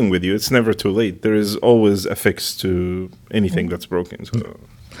I'm agreeing with you. It's never too late. There is always a fix to anything that's broken. So.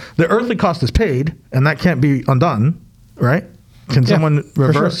 The earthly cost is paid, and that can't be undone, right? Can someone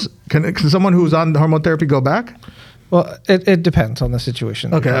reverse? Sure. Can someone who's on hormone therapy go back? Well, it depends on the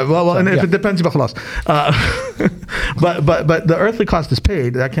situation. Okay. And if it depends, but the earthly cost is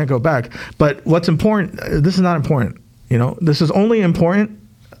paid. That can't go back. But what's important? This is not important. This is only important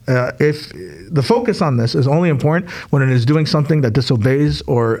if the focus on this is only important when it is doing something that disobeys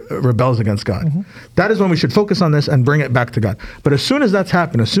or rebels against God. Mm-hmm. That is when we should focus on this and bring it back to God. But as soon as that's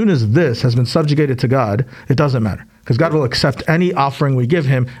happened, as soon as this has been subjugated to God, it doesn't matter, because God will accept any offering we give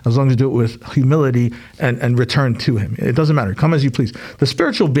him as long as we do it with humility and return to him. It doesn't matter. Come as you please. The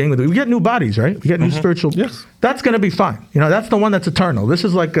spiritual being, we get new bodies, right? We get new spiritual. Yes. That's going to be fine. That's the one that's eternal. This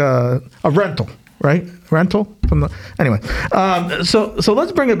is like a rental. Right? Rental anyway. So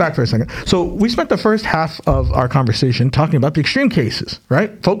let's bring it back for a second. So we spent the first half of our conversation talking about the extreme cases,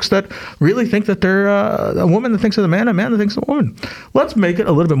 right? Folks that really think that they're a woman that thinks of a man that thinks of a woman. Let's make it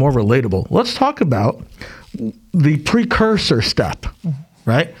a little bit more relatable. Let's talk about the precursor step,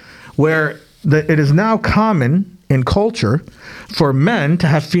 right? Where it is now common in culture for men to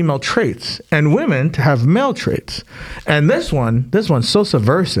have female traits and women to have male traits. And this one's so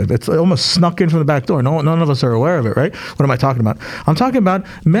subversive. It's almost snuck in from the back door. None of us are aware of it, right? What am I talking about? I'm talking about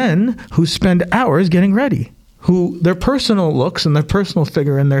men who spend hours getting ready, who their personal looks and their personal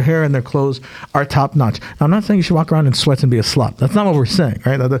figure and their hair and their clothes are top notch. Now, I'm not saying you should walk around in sweats and be a slut. That's not what we're saying,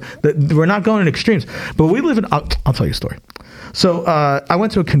 right? We're not going in extremes. But we live in, I'll tell you a story. So I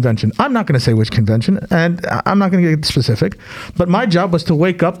went to a convention. I'm not going to say which convention, and I'm not going to get specific. But my job was to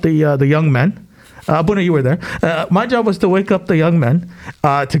wake up the young men. Abuna, you were there. My job was to wake up the young men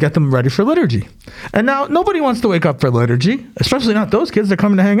to get them ready for liturgy. And now nobody wants to wake up for liturgy, especially not those kids. They're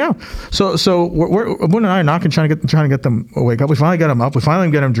coming to hang out. So Abuna and I are knocking, trying to get them wake up. We finally get them up. We finally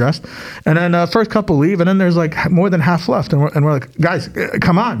get them dressed. And then first couple leave, and then there's like more than half left. And we're like, guys,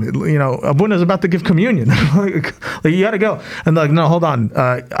 come on. Abuna's about to give communion. like, you got to go. And they're like, no, hold on.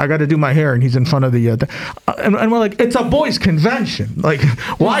 I got to do my hair. And he's in front of the and we're like, it's a boys' convention. Like,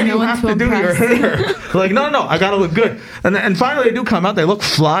 why do you have to do your hair? Like, no, I gotta look good. And finally they do come out. They look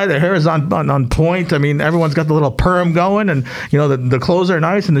fly. Their hair is on point. I mean, everyone's got the little perm going, and the clothes are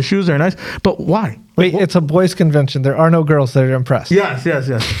nice and the shoes are nice. But why? Wait, it's a boys' convention. There are no girls that are impressed. Yes. This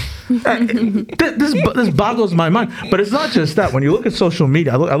boggles my mind. But it's not just that. When you look at social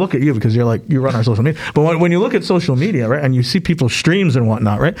media, I look at you because you run our social media. But when you look at social media, right, and you see people's streams and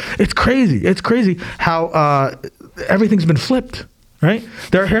whatnot, right, it's crazy. It's crazy how everything's been flipped, right?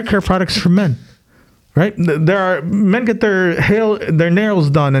 There are hair care products for men. Right, there are men get their nails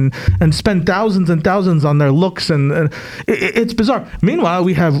done and spend thousands and thousands on their looks, and it's bizarre. Meanwhile,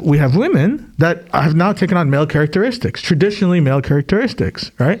 we have women that have now taken on male characteristics, traditionally male characteristics,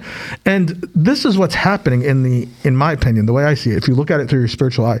 right? And this is what's happening in my opinion, the way I see it. If you look at it through your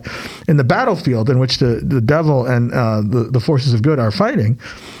spiritual eye, in the battlefield in which the devil and the forces of good are fighting,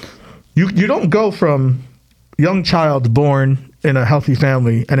 you don't go from young child born in a healthy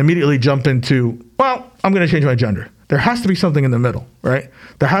family and immediately jump into, well, I'm going to change my gender. There has to be something in the middle, right?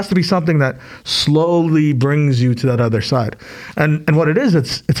 There has to be something that slowly brings you to that other side. And what it is,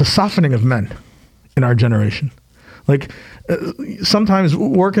 it's a softening of men in our generation. Like sometimes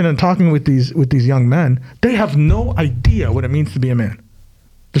working and talking with these young men, they have no idea what it means to be a man.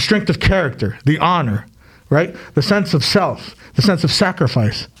 the strength of character, the honor, right? The sense of self, the sense of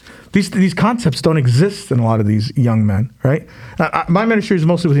sacrifice. These concepts don't exist in a lot of these young men, right? My ministry is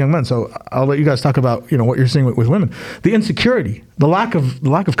mostly with young men, so I'll let you guys talk about what you're seeing with women. The insecurity, the lack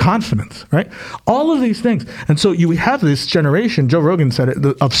of confidence, right? All of these things, and so we have this generation. Joe Rogan said it,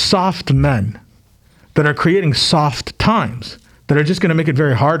 of soft men that are creating soft times that are just going to make it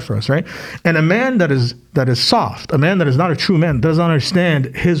very hard for us, right? And a man that is soft, a man that is not a true man, doesn't understand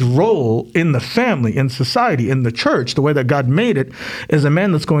his role in the family, in society, in the church, the way that God made it, is a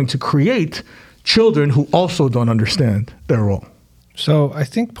man that's going to create children who also don't understand their role. So I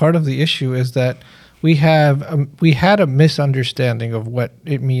think part of the issue is that we had a misunderstanding of what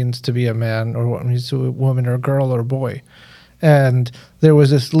it means to be a man, or what it means to be a woman or a girl or a boy. And there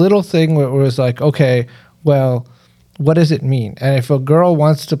was this little thing where it was like, okay, well, what does it mean? And if a girl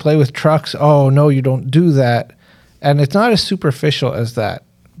wants to play with trucks, oh, no, you don't do that. And it's not as superficial as that.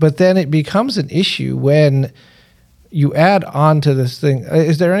 But then it becomes an issue when you add on to this thing.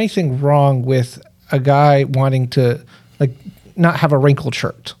 Is there anything wrong with a guy wanting to not have a wrinkled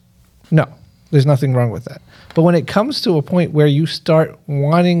shirt? No, there's nothing wrong with that. But when it comes to a point where you start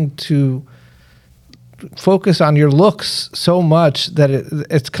wanting to focus on your looks so much that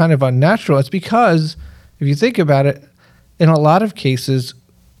it's kind of unnatural, it's because if you think about it, in a lot of cases,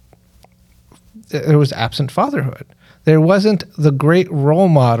 there was absent fatherhood. There wasn't the great role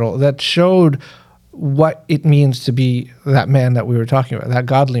model that showed what it means to be that man that we were talking about, that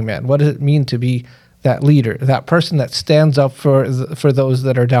godly man. What does it mean to be that leader, that person that stands up for those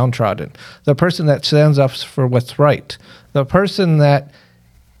that are downtrodden, the person that stands up for what's right, the person that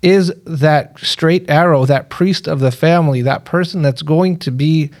is that straight arrow, that priest of the family, that person that's going to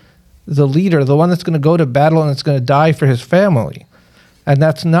be the leader, the one that's going to go to battle and it's going to die for his family. And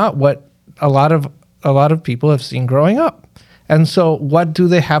that's not what a lot of people have seen growing up. And so what do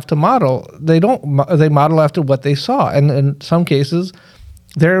they have to model? They model after what they saw. And in some cases,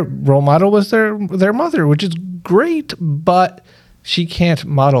 their role model was their mother, which is great, but she can't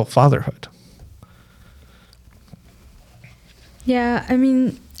model fatherhood. Yeah, I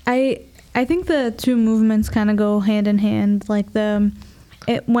mean, I think the two movements kind of go hand in hand. Like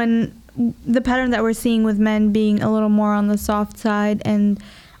when the pattern that we're seeing with men being a little more on the soft side, and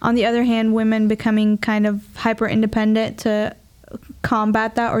on the other hand, women becoming kind of hyper independent to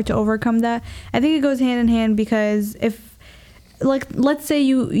combat that or to overcome that. I think it goes hand in hand, because if, let's say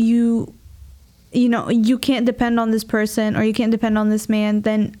you can't depend on this person, or you can't depend on this man,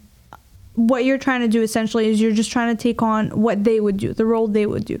 then what you're trying to do essentially is you're just trying to take on what they would do, the role they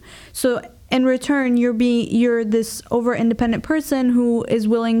would do. So in return, you're this over independent person who is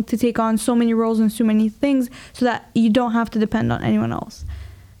willing to take on so many roles and so many things, so that you don't have to depend on anyone else.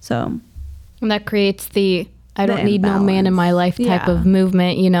 So, and that creates the I don't need no man in my life type of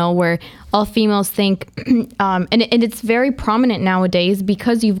movement, where all females think, and it's very prominent nowadays,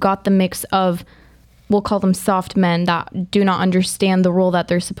 because you've got the mix of, we'll call them soft men that do not understand the role that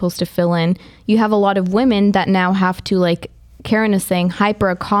they're supposed to fill in. You have a lot of women that now have to, like Karen is saying, hyper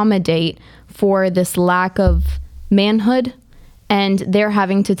accommodate for this lack of manhood, and they're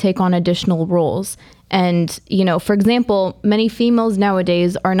having to take on additional roles. And, for example, many females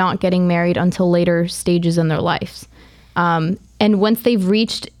nowadays are not getting married until later stages in their lives. And once they've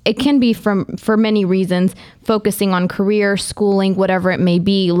reached, it can be for many reasons, focusing on career, schooling, whatever it may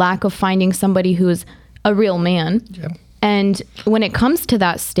be, lack of finding somebody who is a real man. Yeah. And when it comes to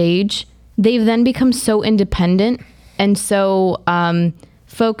that stage, they've then become so independent and so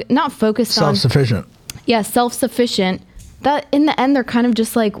not focused on self-sufficient. Yeah, self-sufficient. That in the end, they're kind of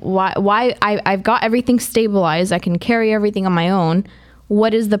just like, why I've got everything stabilized. I can carry everything on my own.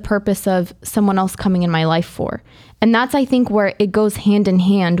 What is the purpose of someone else coming in my life for? And that's, I think, where it goes hand in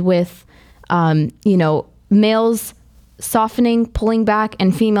hand with, males softening, pulling back,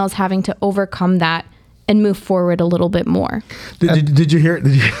 and females having to overcome that and move forward a little bit more. Did you hear?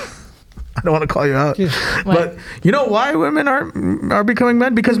 I don't want to call you out, but you know why women are becoming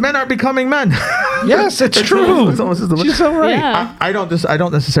men? Because men are becoming men. Yes, it's true. She's so right. Yeah. I don't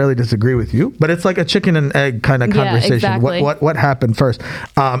necessarily disagree with you, but it's like a chicken and egg kind of conversation. Exactly. What happened first?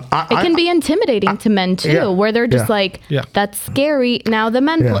 It can be intimidating to men too, where they're just that's scary. Now the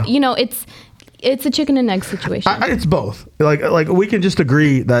men, it's a chicken and egg situation. It's both. Like we can just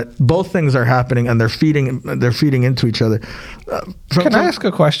agree that both things are happening and they're feeding into each other. Can I ask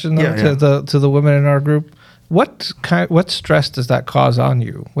a question though, to the women in our group? What stress does that cause on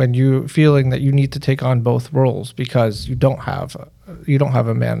you when you're feeling that you need to take on both roles because you don't have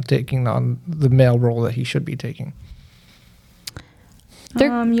a man taking on the male role that he should be taking?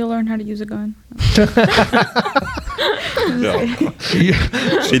 You'll learn how to use a gun. Yeah. You,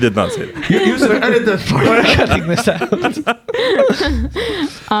 She did not say that. you should edit this part. We're cutting this out.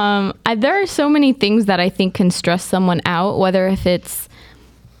 There are so many things that I think can stress someone out, whether if it's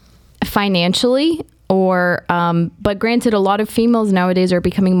financially or, but granted, a lot of females nowadays are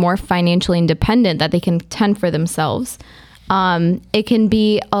becoming more financially independent that they can tend for themselves. It can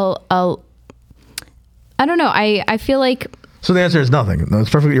be I don't know. I feel like. So the answer is nothing. No,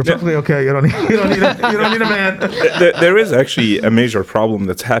 it's perfectly. You're perfectly okay. You don't need. You don't need a man. There is actually a major problem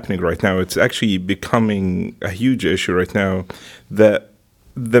that's happening right now. It's actually becoming a huge issue right now that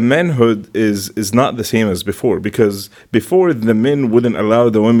the manhood is not the same as before, because before the men wouldn't allow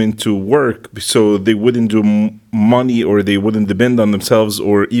the women to work, so they wouldn't do money, or they wouldn't depend on themselves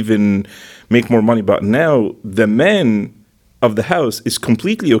or even make more money. But now the men of the house is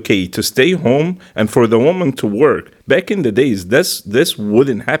completely okay to stay home and for the woman to work. Back in the days, this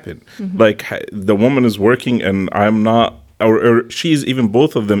wouldn't happen. Like the woman is working and I'm not, or she's even,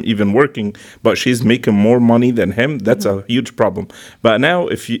 both of them even working, but she's making more money than him. That's a huge problem. But now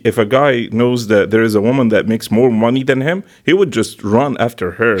if a guy knows that there is a woman that makes more money than him, he would just run after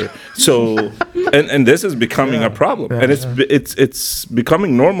her. So and this is becoming a problem. And it's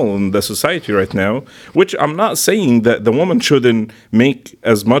becoming normal in the society right now, which I'm not saying that the woman shouldn't make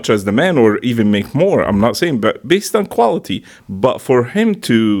as much as the man or even make more. I'm not saying, but based on quality. But for him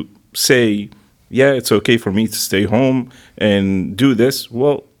to say, yeah, it's okay for me to stay home and do this.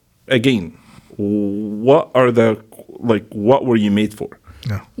 Well, again, what were you made for?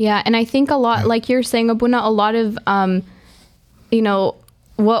 Yeah, and I think a lot, like you're saying, Abuna, a lot of,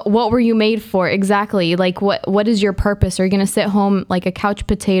 what were you made for exactly? Like, what is your purpose? Are you going to sit home like a couch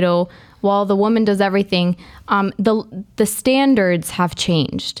potato while the woman does everything? The standards have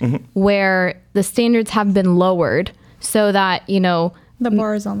changed, where the standards have been lowered so that, The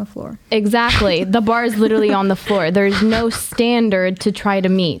bar is on the floor. Exactly. The bar is literally on the floor. There's no standard to try to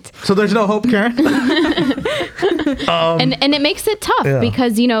meet. So there's no hope, Karen? And it makes it tough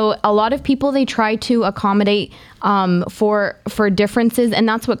because, a lot of people, they try to accommodate for differences, and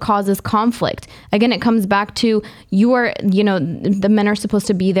that's what causes conflict. Again, it comes back to the men are supposed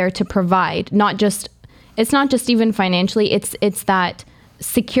to be there to provide, it's not just even financially, it's that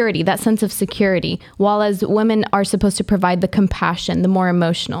security, that sense of security, while as women are supposed to provide the compassion, the more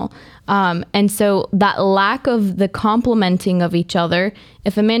emotional. And so that lack of the complementing of each other,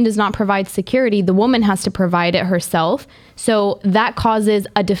 if a man does not provide security, the woman has to provide it herself. So that causes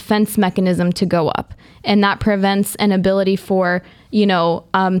a defense mechanism to go up, and that prevents an ability for,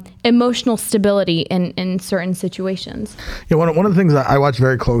 emotional stability in certain situations. Yeah, one of the things that I watch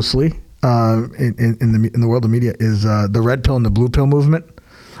very closely in the world of media is the red pill and the blue pill movement.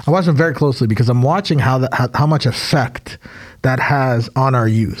 I watch them very closely because I'm watching how much effect that has on our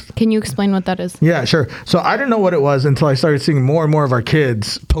youth. Can you explain what that is? Yeah, sure. So I didn't know what it was until I started seeing more and more of our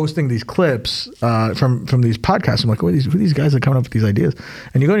kids posting these clips from these podcasts. I'm like, who are these guys that are coming up with these ideas?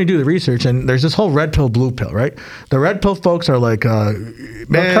 And you go and you do the research, and there's this whole red pill, blue pill, right? The red pill folks are like,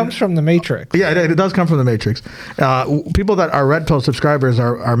 It comes from the Matrix. Yeah, it does come from the Matrix. People that are red pill subscribers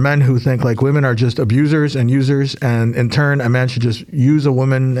are men who think like women are just abusers and users, and in turn, a man should just use a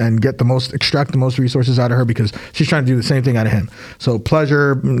woman and extract the most resources out of her because she's trying to do the same thing out of him. So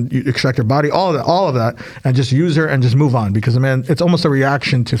pleasure, you extract her body, all of that, and just use her and just move on, because it's almost a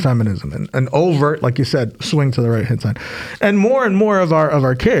reaction to feminism, and an overt, like you said, swing to the right hand side. And more of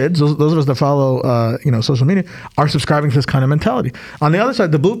our kids, those of us that follow social media, are subscribing to this kind of mentality. On the other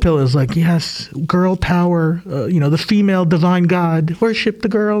side, the blue pill is like, yes, girl power, the female divine God, worship the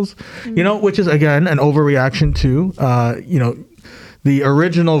girls, which is again an overreaction to the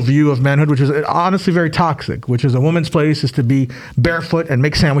original view of manhood, which is honestly very toxic, which is a woman's place is to be barefoot and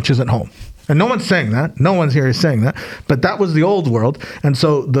make sandwiches at home. And no one's saying that. No one's here is saying that. But that was the old world. And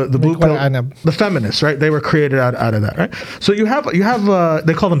so the blue pill, the feminists, right? They were created out of that, right? So you have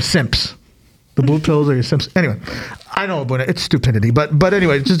they call them simps. The blue pills are your simps. Anyway, I know, but it's stupidity. But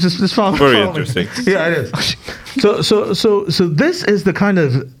anyway, just follow. Very interesting. Yeah, it is. So this is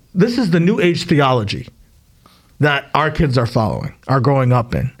the new age theology that our kids are growing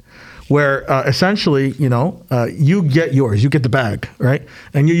up in, where essentially, you get yours, you get the bag, right?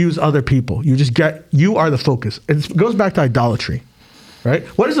 And you use other people. You are the focus. It goes back to idolatry, right?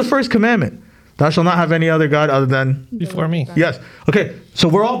 What is the first commandment? Thou shalt not have any other God other than before me. Yes. Okay. So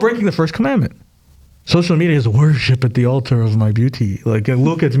we're all breaking the first commandment. Social media is worship at the altar of my beauty. Like,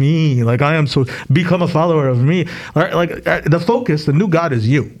 look at me. Like, I am so, become a follower of me. Right? Like, the focus, the new God is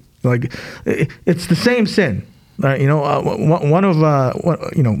you. Like, it's the same sin. My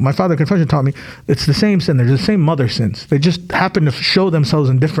father confession taught me it's the same sin. They're the same mother sins. They just happen to show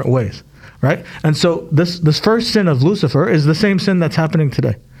themselves in different ways. right? And so this first sin of Lucifer is the same sin that's happening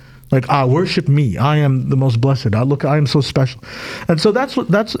today. Like, worship me. I am the most blessed. I am so special. And so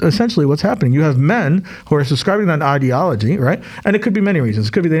that's essentially what's happening. You have men who are subscribing to that ideology, right? And it could be many reasons.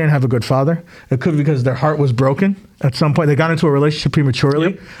 It could be they didn't have a good father. It could be because their heart was broken at some point. They got into a relationship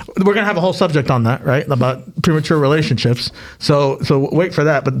prematurely. Yep. We're going to have a whole subject on that, right? About premature relationships. So wait for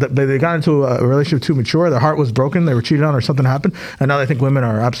that. But they got into a relationship too mature. Their heart was broken. They were cheated on or something happened. And now they think women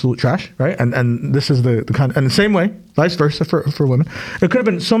are absolute trash, right? And this is the kind, and the same way, vice versa for women. It could have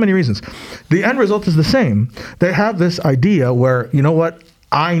been so many reasons. The end result is the same. They have this idea where, you know what,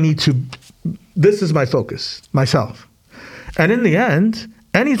 this is my focus, myself. And in the end,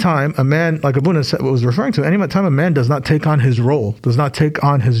 anytime a man, like Abuna was referring to, anytime a man does not take on his role, does not take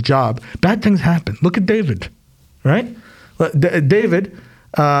on his job, bad things happen. Look at David, right? David,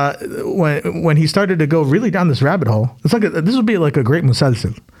 when he started to go really down this rabbit hole, it's like this would be like a great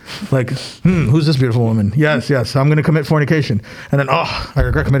musalsal. Like, who's this beautiful woman? Yes, I'm going to commit fornication. And then, I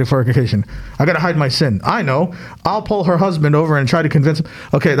regret committing fornication. I got to hide my sin. I know. I'll pull her husband over and try to convince him.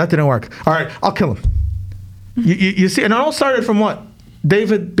 Okay, that didn't work. All right, I'll kill him. You see, and it all started from what?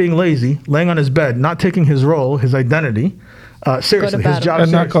 David being lazy, laying on his bed, not taking his role, his identity seriously, his job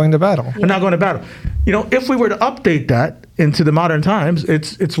and not going to battle. And not going to battle. You know, if we were to update that into the modern times,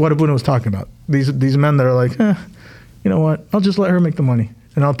 it's what Abuna was talking about. These men that are like, you know what? I'll just let her make the money.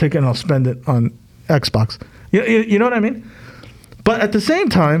 And I'll take it and I'll spend it on Xbox. You know what I mean? But at the same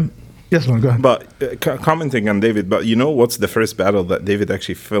time, yes, man, go ahead. But commenting on David, but you know what's the first battle that David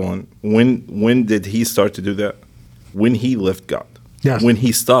actually fell in? When did he start to do that? When he left God. Yes. When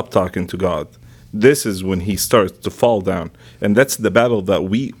he stopped talking to God. This is when he starts to fall down. And that's the battle that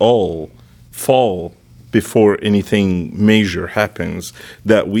we all fall before anything major happens,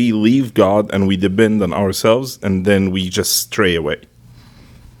 that we leave God and we depend on ourselves and then we just stray away.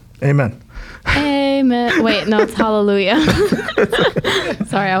 Amen. Amen. Wait, no, it's hallelujah.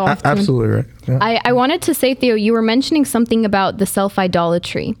 Sorry, I lost absolutely right. Yeah. I wanted to say, Theo, you were mentioning something about the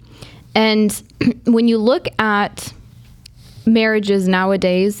self-idolatry. And when you look at marriages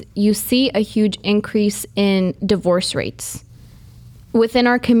nowadays, you see a huge increase in divorce rates. Within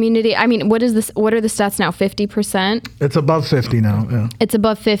our community, I mean, what are the stats now? 50%? It's above 50 now, yeah. It's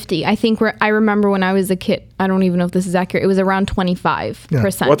above 50. I think I remember when I was a kid, I don't even know if this is accurate, it was around 25%.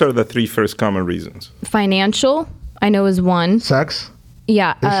 Yeah. What are the three first common reasons? Financial, I know, is one. Sex?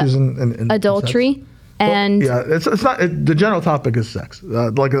 Yeah. Issues in adultery. Sex. And well, yeah, it's not, the general topic is sex,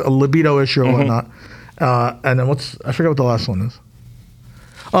 like a libido issue or whatnot. And then I forget what the last one is.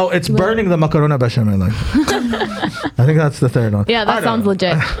 Oh, it's burning the macarona bechamel. I think that's the third one. Yeah, that sounds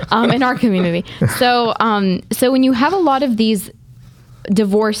legit in our community. So when you have a lot of these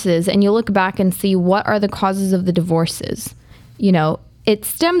divorces and you look back and see what are the causes of the divorces, you know, it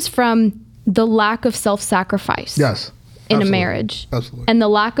stems from the lack of self-sacrifice. Yes. In absolutely. a marriage. Absolutely. And the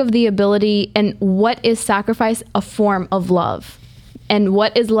lack of the ability, and what is sacrifice? A form of love. And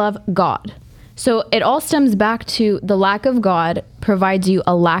what is love? God. So it all stems back to the lack of God provides you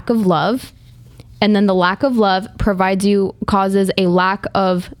a lack of love. And then the lack of love causes a lack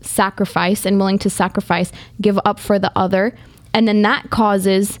of sacrifice and willing to sacrifice, give up for the other. And then that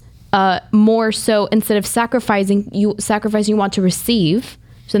causes more so, instead of sacrificing, you want to receive.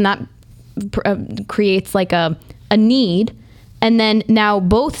 So then that creates like a need. And then now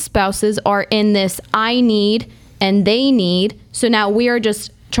both spouses are in this I need and they need. So now we are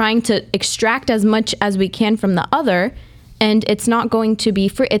just trying to extract as much as we can from the other, and it's not going to be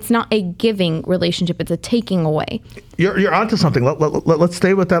free. It's not a giving relationship, it's a taking away. You're onto something. Let's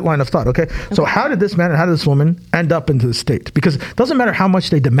stay with that line of thought, okay? So how did this man and how did this woman end up into the state? Because it doesn't matter how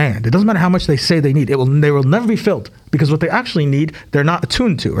much they demand. It doesn't matter how much they say they need. They will never be filled, because what they actually need, they're not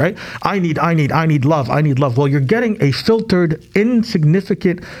attuned to, right? I need love. I need love. Well, you're getting a filtered,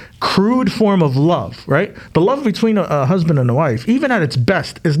 insignificant, crude form of love, right? The love between a husband and a wife, even at its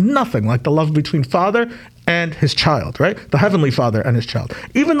best, is nothing like the love between father and his child, right? The heavenly father and his child.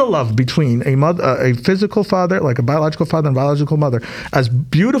 Even the love between a physical father, like a biological father and biological mother, as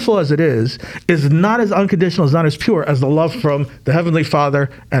beautiful as it is not as unconditional, is not as pure as the love from the heavenly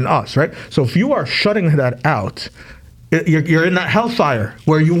father and us, right? So if you are shutting that out, you're in that hellfire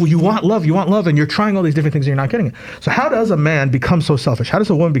where you want love, and you're trying all these different things and you're not getting it. So how does a man become so selfish? How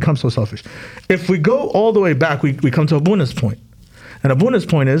does a woman become so selfish? If we go all the way back, we come to Abuna's point. And Abuna's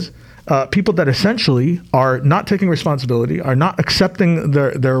point is, people that essentially are not taking responsibility, are not accepting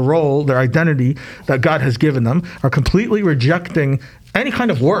their role, their identity that God has given them, are completely rejecting any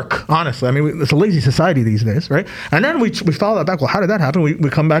kind of work, honestly. I mean, it's a lazy society these days, right? And then we follow that back. Well, how did that happen? We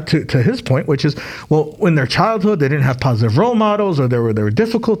come back to his point, which is, well, in their childhood, they didn't have positive role models, or there were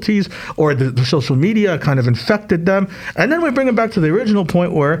difficulties, or the social media kind of infected them. And then we bring it back to the original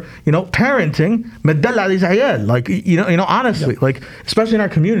point where, parenting, like, honestly, like, especially in our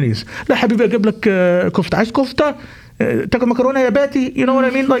communities. لا حبيبي أجيب لك كفتة عايز كفتة تاكل مكرونه يا باتي, you know what I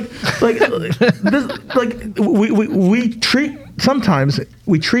mean? Like this, like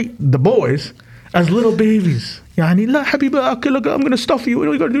we treat the boys as little babies. يعني لا حبيبي أكلك, I'm gonna stuff you.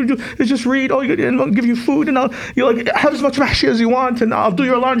 All you gotta do is just read. All you gotta do, and I'll give you food, and I'll like have as much mahshi as you want, and I'll do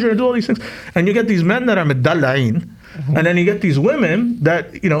your laundry and do all these things. And you get these men that are مدلعين. And then you get these women that,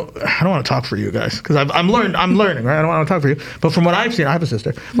 I don't want to talk for you guys because I'm learning, right? I don't want to talk for you. But from what I've seen, I have a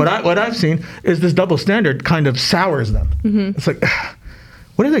sister. What I've seen is this double standard kind of sours them. Mm-hmm. It's like,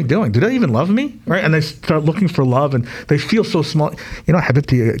 what are they doing? Do they even love me? Right? And they start looking for love, and they feel so small.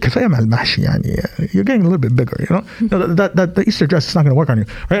 حبيبتي كفاية مع المحشي يعني. You're getting a little bit bigger, that the Easter dress is not going to work on you,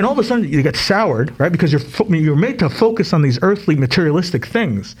 right? And all of a sudden you get soured, right? Because you're made to focus on these earthly materialistic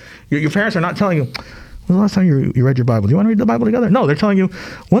things. Your parents are not telling you, when's the last time you read your Bible? Do you want to read the Bible together? No, they're telling you,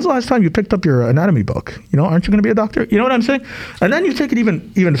 when's the last time you picked up your anatomy book? Aren't you going to be a doctor? You know what I'm saying? And then you take it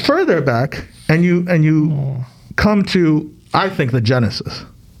even further back, and you come to, I think, the Genesis.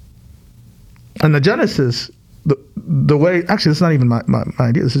 And the Genesis, the way, actually, this is not even my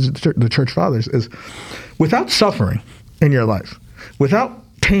idea. This is the church fathers, is without suffering in your life, without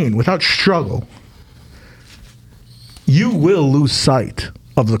pain, without struggle, you will lose sight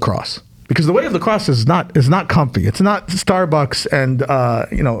of the cross. Because the way of the cross is not comfy. It's not Starbucks and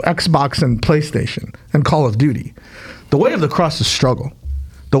Xbox and PlayStation and Call of Duty. The way of the cross is struggle.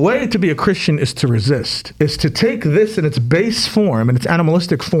 The way to be a Christian is to resist, is to take this in its base form, in its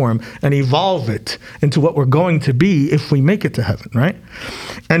animalistic form, and evolve it into what we're going to be if we make it to heaven, right?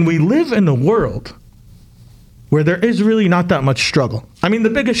 And we live in a world where there is really not that much struggle. I mean, the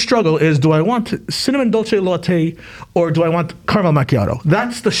biggest struggle is, do I want cinnamon dolce latte or do I want caramel macchiato?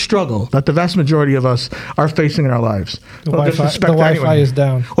 That's the struggle that the vast majority of us are facing in our lives. The Wi-Fi is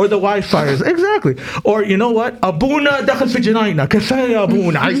down. Or the Wi-Fi is, exactly. Or you know what? أبونا دخل في جناينا كفاية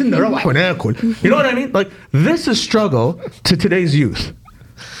أبونا عايزين نروح وناكل. You know what I mean? Like, this is struggle to today's youth.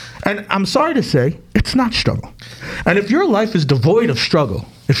 And I'm sorry to say, it's not struggle. And if your life is devoid of struggle,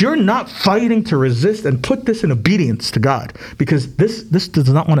 if you're not fighting to resist and put this in obedience to God, because this does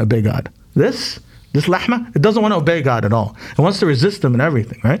not want to obey God. This lahma, it doesn't want to obey God at all. It wants to resist Him and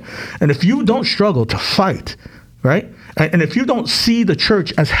everything, right? And if you don't struggle to fight, right? And if you don't see the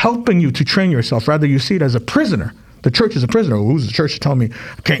church as helping you to train yourself, rather you see it as a prisoner. The church is a prisoner. Who's the church to tell me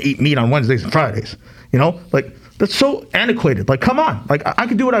I can't eat meat on Wednesdays and Fridays? Like, that's so antiquated. Like, come on. Like, I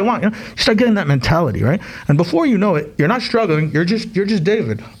can do what I want. You start getting that mentality, right? And before you know it, you're not struggling. You're just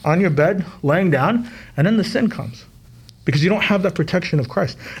David on your bed, laying down, and then the sin comes because you don't have that protection of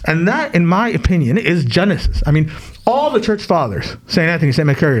Christ. And that, in my opinion, is Genesis. I mean, all the church fathers, St. Anthony, St.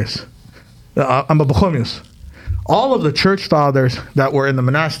 Macarius, Bochomius, all of the church fathers that were in the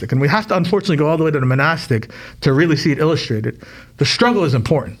monastic, and we have to unfortunately go all the way to the monastic to really see it illustrated. The struggle is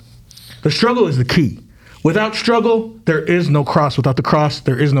important. The struggle is the key. Without struggle, there is no cross. Without the cross,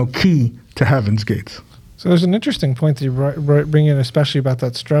 there is no key to heaven's gates. So there's an interesting point that you bring in, especially about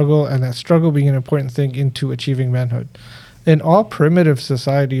that struggle, and that struggle being an important thing into achieving manhood. In all primitive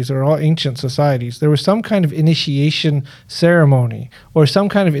societies or all ancient societies, there was some kind of initiation ceremony or some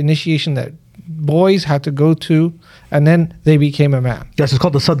kind of initiation that boys had to go to, and then they became a man. Yes, it's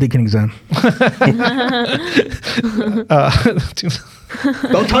called the Saddiqin exam.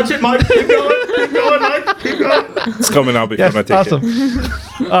 Don't touch it, Mike. Keep going, Mike. Keep going. It's coming out before I take awesome.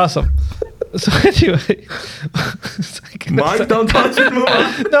 it. Awesome. So anyway, Mike, don't touch it. Move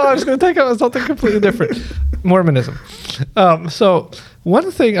on. No, I was going to take up something completely different. Mormonism. So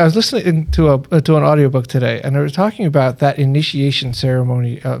one thing, I was listening to an audiobook today, and they were talking about that initiation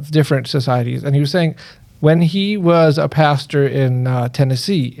ceremony of different societies, and he was saying when he was a pastor in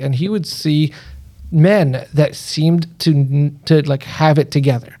Tennessee, and he would see men that seemed to like have it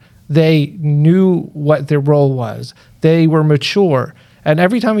together. They knew what their role was. They were mature. And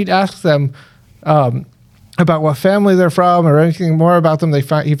every time he'd ask them about what family they're from or anything more about them, he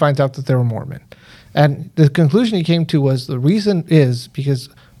finds out that they were Mormon. And the conclusion he came to was the reason is because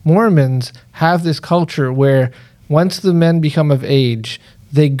Mormons have this culture where once the men become of age,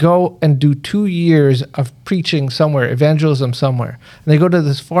 they go and do 2 years of preaching somewhere, evangelism somewhere. And they go to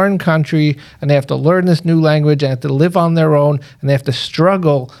this foreign country and they have to learn this new language and have to live on their own and they have to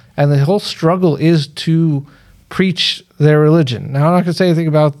struggle. And the whole struggle is to preach their religion. Now, I'm not going to say anything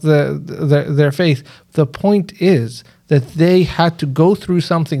about their faith. The point is that they had to go through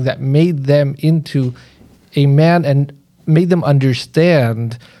something that made them into a man and made them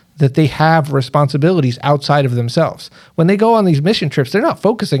understand that they have responsibilities outside of themselves. When they go on these mission trips, they're not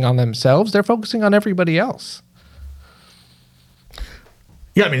focusing on themselves, they're focusing on everybody else.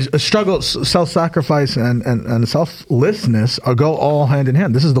 Yeah, I mean, a struggle, self-sacrifice, and selflessness go all hand in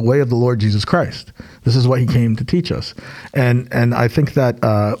hand. This is the way of the Lord Jesus Christ. This is what he came to teach us. And I think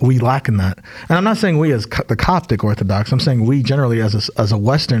that we lack in that. And I'm not saying we as the Coptic Orthodox. I'm saying we generally as a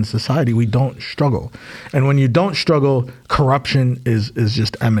Western society, we don't struggle. And when you don't struggle, corruption is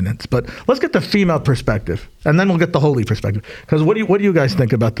just eminent. But let's get the female perspective, and then we'll get the holy perspective. Because what do you guys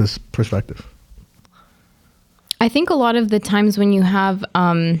think about this perspective? I think a lot of the times when you have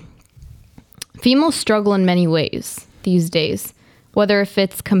females struggle in many ways these days, whether if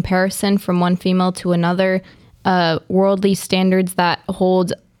it's comparison from one female to another, worldly standards that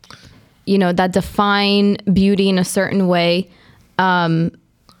hold, that define beauty in a certain way. There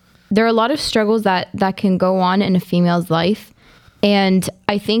are a lot of struggles that can go on in a female's life. And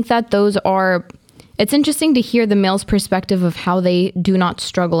I think that it's interesting to hear the male's perspective of how they do not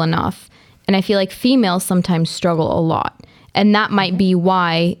struggle enough. And I feel like females sometimes struggle a lot. And that might be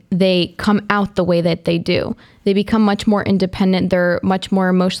why they come out the way that they do. They become much more independent. They're much more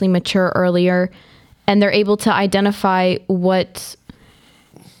emotionally mature earlier. And they're able to identify what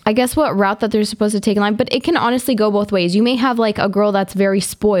route that they're supposed to take in life. But it can honestly go both ways. You may have like a girl that's very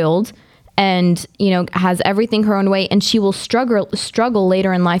spoiled and, has everything her own way. And she will struggle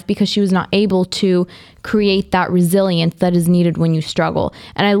later in life because she was not able to create that resilience that is needed when you struggle.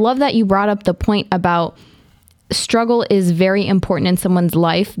 And I love that you brought up the point about struggle is very important in someone's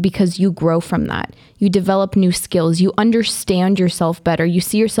life because you grow from that. You develop new skills. You understand yourself better. You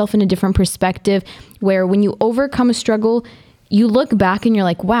see yourself in a different perspective where when you overcome a struggle, you look back and you're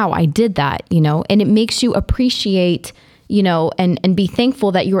like, wow, I did that, and it makes you appreciate and be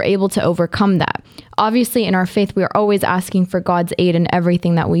thankful that you were able to overcome that. Obviously, in our faith, we are always asking for God's aid in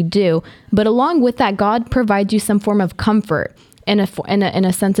everything that we do. But along with that, God provides you some form of comfort in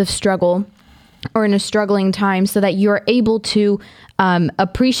a sense of struggle or in a struggling time so that you're able to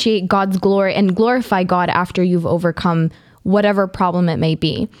appreciate God's glory and glorify God after you've overcome whatever problem it may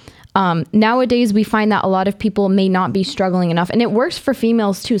be. Nowadays, we find that a lot of people may not be struggling enough. And it works for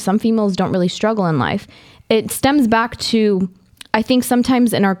females too. Some females don't really struggle in life. It stems back to, I think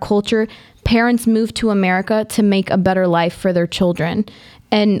sometimes in our culture, parents move to America to make a better life for their children.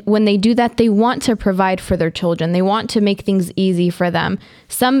 And when they do that, they want to provide for their children. They want to make things easy for them.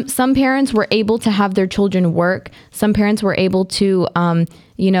 Some parents were able to have their children work. Some parents were able to,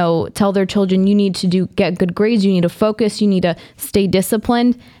 tell their children, you need to get good grades, you need to focus, you need to stay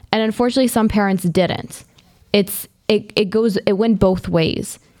disciplined. And unfortunately, some parents didn't. It went both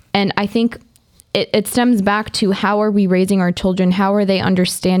ways. And I think it stems back to how are we raising our children? How are they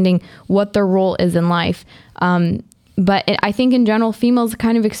understanding what their role is in life? But I think in general, females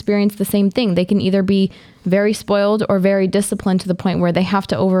kind of experience the same thing. They can either be very spoiled or very disciplined to the point where they have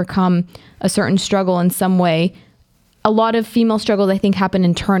to overcome a certain struggle in some way. A lot of female struggles, I think, happen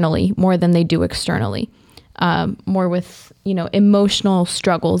internally more than they do externally. More with, emotional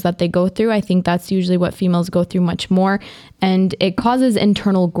struggles that they go through. I think that's usually what females go through much more. And it causes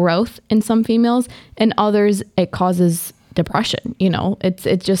internal growth in some females, and others, it causes depression.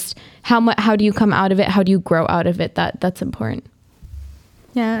 It's just how do you come out of it? How do you grow out of it? That's important.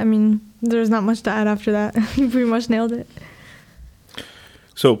 Yeah, I mean, there's not much to add after that. You pretty much nailed it.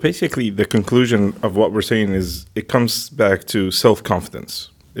 So basically, the conclusion of what we're saying is it comes back to self-confidence,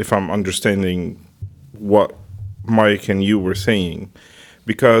 if I'm understanding what Mike and you were saying,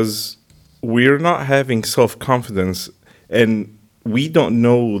 because we're not having self-confidence and we don't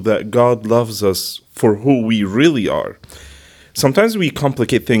know that God loves us for who we really are. Sometimes we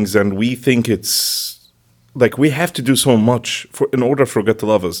complicate things and we think it's like we have to do so much in order for God to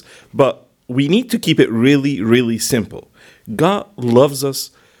love us. But we need to keep it really, really simple. God loves us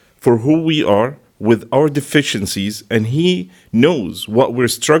for who we are with our deficiencies, and He knows what we're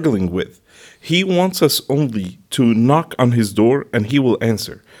struggling with. He wants us only to knock on His door and He will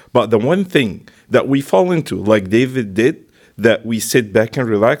answer. But the one thing that we fall into, like David did, that we sit back and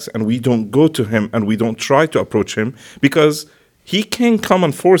relax and we don't go to Him and we don't try to approach Him because He can come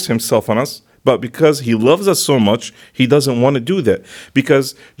and force Himself on us. But because He loves us so much, He doesn't want to do that.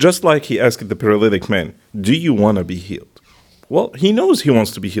 Because just like He asked the paralytic man, do you want to be healed? Well, He knows he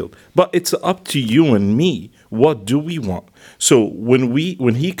wants to be healed, but it's up to you and me. What do we want? So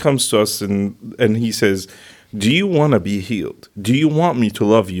when He comes to us and He says, do you want to be healed? Do you want me to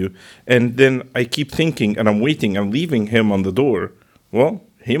love you? And then I keep thinking and I'm waiting and leaving Him on the door. Well,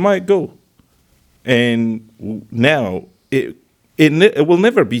 He might go. And now it will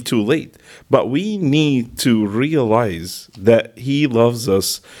never be too late. But we need to realize that he loves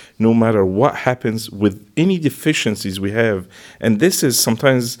us no matter what happens with any deficiencies we have. And this is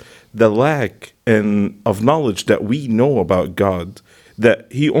sometimes the lack of knowledge that we know about God,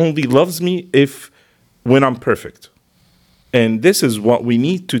 that he only loves me when I'm perfect. And this is what we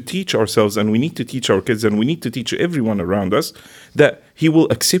need to teach ourselves, and we need to teach our kids, and we need to teach everyone around us, that he will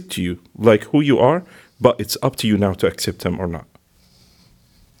accept you like who you are, but it's up to you now to accept him or not.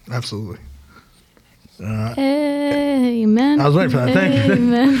 Absolutely. Amen. I was waiting for that. Thank you.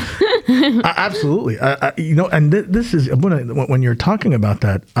 Amen. Absolutely. And this is when you're talking about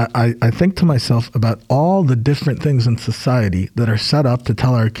that, I think to myself about all the different things in society that are set up to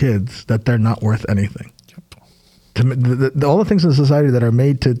tell our kids that they're not worth anything. All the things in society that are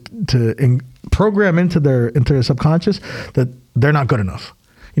made to program into their subconscious that they're not good enough.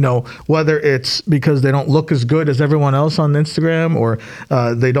 Whether it's because they don't look as good as everyone else on Instagram, or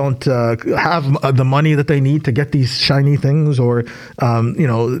they don't have the money that they need to get these shiny things, or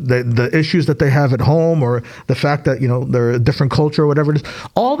the issues that they have at home, or the fact that they're a different culture or whatever it is.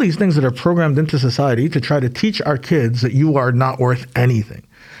 All these things that are programmed into society to try to teach our kids that you are not worth anything.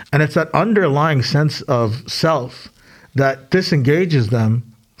 And it's that underlying sense of self that disengages them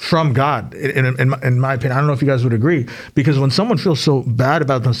from God, in my opinion. I don't know if you guys would agree, because when someone feels so bad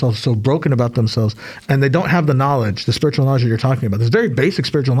about themselves, so broken about themselves, and they don't have the knowledge, the spiritual knowledge that you're talking about, this very basic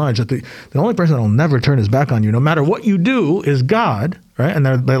spiritual knowledge that the only person that will never turn his back on you, no matter what you do, is God, right? And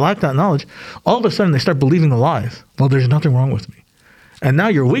they lack that knowledge. All of a sudden, they start believing the lies. Well, there's nothing wrong with me. And now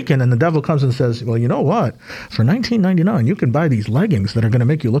you're weakened, and the devil comes and says, well, you know what? For $19.99, you can buy these leggings that are going to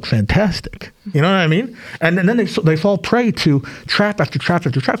make you look fantastic. You know what I mean? And then they fall prey to trap after trap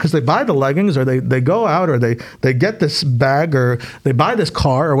after trap, because they buy the leggings, or they go out, or they get this bag, or they buy this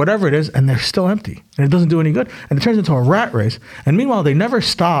car, or whatever it is, and they're still empty. And it doesn't do any good. And it turns into a rat race. And meanwhile, they never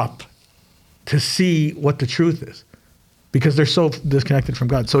stop to see what the truth is, because they're so disconnected from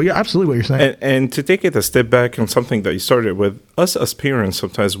God. So yeah, absolutely what you're saying. And to take it a step back on something that you started with, us as parents,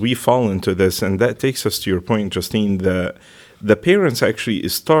 sometimes we fall into this, and that takes us to your point, Justine, that the parents actually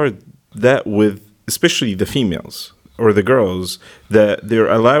start that with, especially the females or the girls, that they're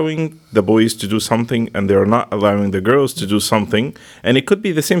allowing the boys to do something and they're not allowing the girls to do something. And it could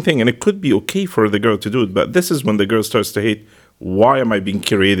be the same thing, and it could be okay for the girl to do it, but this is when the girl starts to hate, why am I being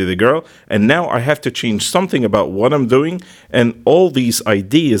created a girl? And now I have to change something about what I'm doing. And all these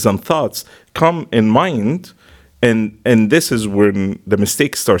ideas and thoughts come in mind. And this is when the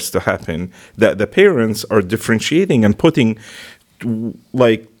mistake starts to happen, that the parents are differentiating and putting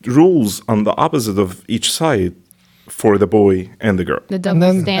like rules on the opposite of each side for the boy and the girl. The double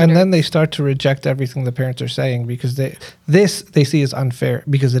standard. And then they start to reject everything the parents are saying, because they see as unfair,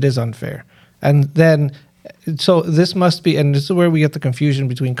 because it is unfair. And then so this must be, and this is where we get the confusion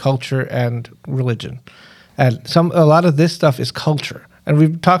between culture and religion. And a lot of this stuff is culture. And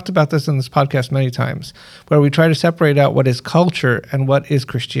we've talked about this in this podcast many times, where we try to separate out what is culture and what is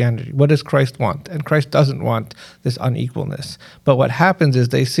Christianity. What does Christ want? And Christ doesn't want this unequalness. But what happens is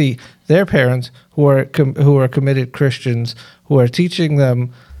they see their parents who are committed Christians, who are teaching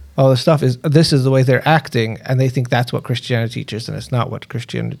them all this stuff, this is the way they're acting, and they think that's what Christianity teaches, and it's not what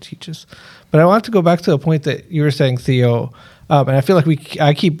Christianity teaches. But I want to go back to a point that you were saying, Theo, and I feel like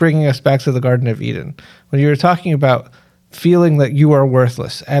I keep bringing us back to the Garden of Eden. When you were talking about feeling that you are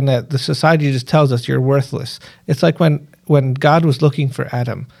worthless, and that the society just tells us you're worthless. It's like when God was looking for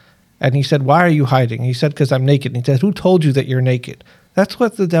Adam, and he said, why are you hiding? He said, because I'm naked. And he said, who told you that you're naked? That's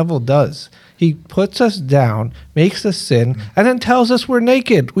what the devil does. He puts us down, makes us sin, and then tells us we're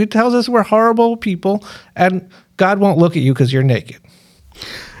naked. He tells us we're horrible people, and God won't look at you because you're naked.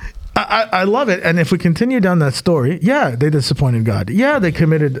 I love it. And if we continue down that story, yeah, they disappointed God. Yeah, they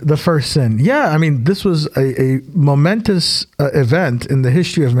committed the first sin. Yeah, I mean, this was a momentous event in the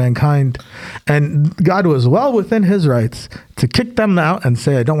history of mankind. And God was well within his rights to kick them out and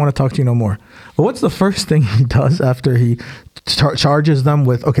say, I don't want to talk to you no more. But what's the first thing he does after he charges them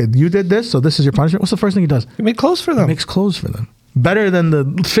with, okay, you did this, so this is your punishment? What's the first thing he does? He made clothes for them. He makes clothes for them. Better than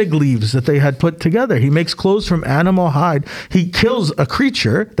the fig leaves that they had put together. He makes clothes from animal hide. He kills a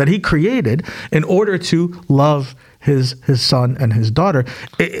creature that he created in order to love his son and his daughter.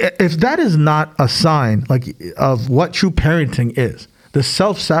 If that is not a sign of what true parenting is, the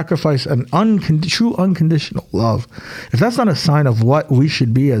self-sacrifice and true unconditional love, if that's not a sign of what we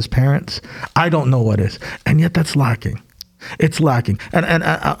should be as parents, I don't know what is. And yet that's lacking. It's lacking. And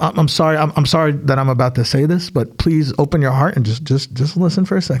I'm sorry that I'm about to say this, but please open your heart and just listen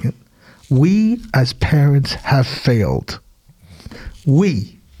for a second. We as parents have failed.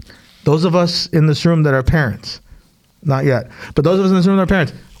 We those of us in this room that are parents, not yet, but those of us in this room that are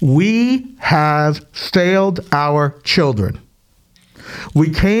parents, we have failed our children.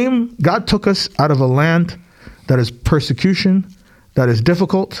 God took us out of a land that is persecution, that is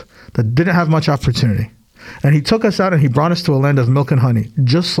difficult, that didn't have much opportunity. And he took us out and he brought us to a land of milk and honey,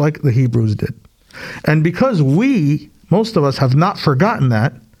 just like the Hebrews did. And because most of us have not forgotten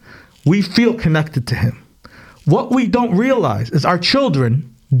that, we feel connected to him. What we don't realize is our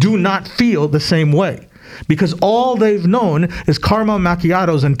children do not feel the same way, because all they've known is caramel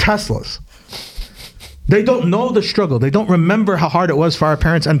macchiatos and Teslas. They don't know the struggle. They don't remember how hard it was for our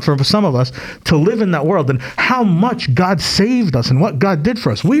parents and for some of us to live in that world and how much God saved us and what God did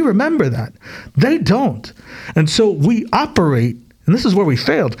for us. We remember that. They don't. And so we operate, and this is where we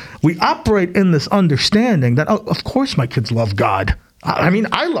failed, we operate in this understanding that, oh, of course my kids love God. I mean,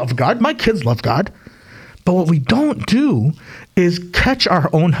 I love God. My kids love God. But what we don't do is catch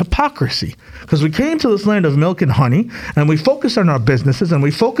our own hypocrisy, because we came to this land of milk and honey and we focus on our businesses and we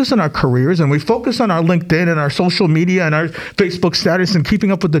focus on our careers and we focus on our LinkedIn and our social media and our Facebook status and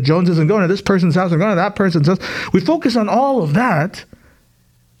keeping up with the Joneses and going to this person's house and going to that person's house. We focus on all of that,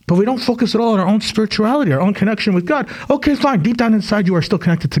 but we don't focus at all on our own spirituality, our own connection with God. Okay, fine. Deep down inside, you are still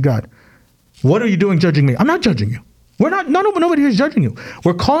connected to God. What are you doing judging me? I'm not judging you. We're not, nobody here is judging you.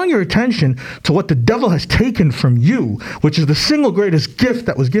 We're calling your attention to what the devil has taken from you, which is the single greatest gift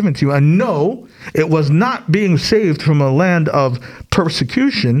that was given to you. And no, it was not being saved from a land of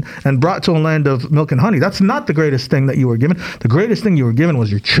persecution and brought to a land of milk and honey. That's not the greatest thing that you were given. The greatest thing you were given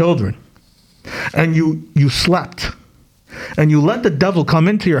was your children. And you slept. And you let the devil come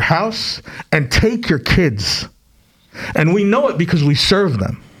into your house and take your kids. And we know it because we serve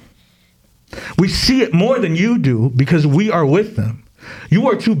them. We see it more than you do because we are with them. You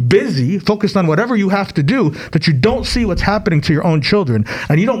are too busy, focused on whatever you have to do, that you don't see what's happening to your own children.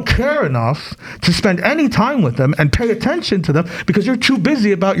 And you don't care enough to spend any time with them and pay attention to them because you're too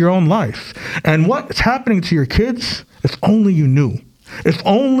busy about your own life. And what's happening to your kids, if only you knew, if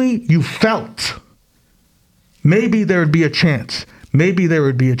only you felt, maybe there would be a chance. Maybe there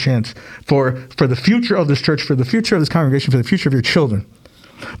would be a chance for the future of this church, for the future of this congregation, for the future of your children.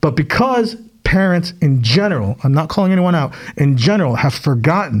 But because parents in general, I'm not calling anyone out, in general have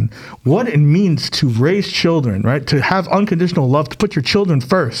forgotten what it means to raise children, right? To have unconditional love, to put your children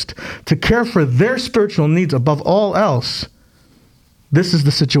first, to care for their spiritual needs above all else. This is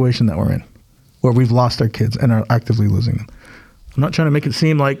the situation that we're in, where we've lost our kids and are actively losing them. I'm not trying to make it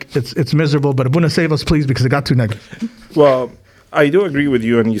seem like it's miserable, but Abuna, save us, please, because it got too negative. Well, I do agree with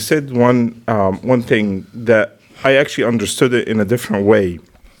you, and you said one thing that I actually understood it in a different way.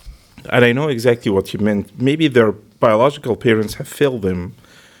 And I know exactly what you meant. Maybe their biological parents have failed them,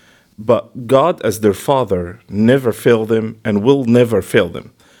 but God as their father never failed them and will never fail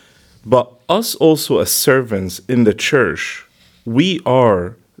them. But us also as servants in the church, we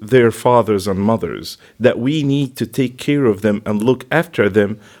are their fathers and mothers, that we need to take care of them and look after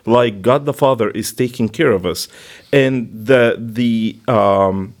them like God the Father is taking care of us. And the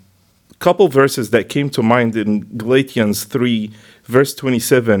couple verses that came to mind in Galatians 3, verse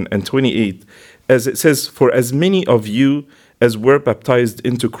 27 and 28, as it says, "For as many of you as were baptized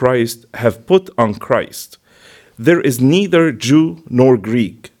into Christ have put on Christ. There is neither Jew nor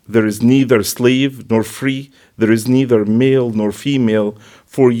Greek. There is neither slave nor free. There is neither male nor female.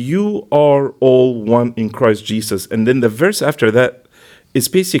 For you are all one in Christ Jesus." And then the verse after that is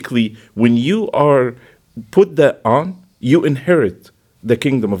basically, when you are put that on, you inherit the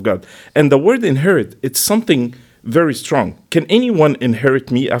kingdom of God. And the word inherit, it's something very strong. Can anyone inherit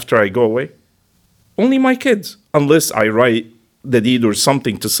me after I go away? Only my kids, unless I write the deed or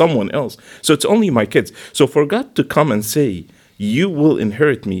something to someone else. So it's only my kids. So for God to come and say, you will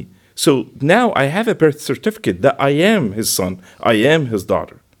inherit me. So now I have a birth certificate that I am his son, I am his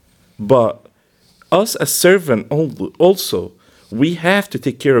daughter. But us as servant also, we have to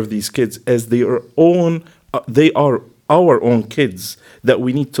take care of these kids as they are our own kids, that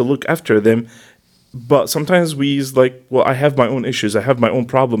we need to look after them. But sometimes we's like, well, I have my own issues. I have my own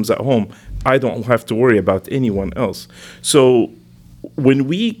problems at home. I don't have to worry about anyone else. So when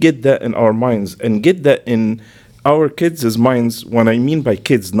we get that in our minds and get that in our kids' minds, when I mean by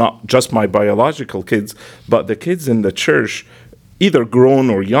kids, not just my biological kids, but the kids in the church, either grown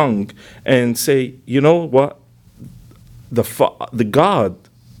or young, and say, you know what? The God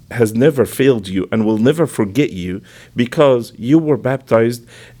has never failed you and will never forget you, because you were baptized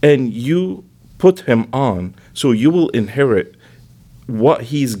and you put him on, so you will inherit what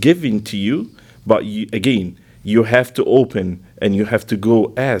he's giving to you. But you have to open and you have to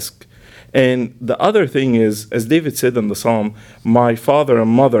go ask. And the other thing is, as David said in the Psalm, my father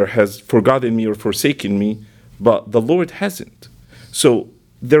and mother has forgotten me or forsaken me, but the Lord hasn't. So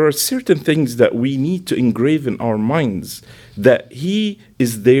there are certain things that we need to engrave in our minds, that He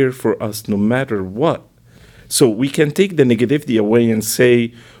is there for us no matter what. So we can take the negativity away and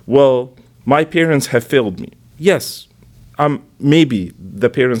say, well, my parents have failed me. Yes, maybe the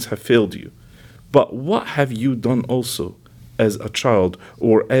parents have failed you. But what have you done also as a child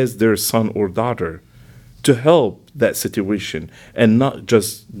or as their son or daughter to help that situation and not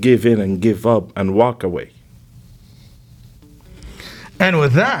just give in and give up and walk away? And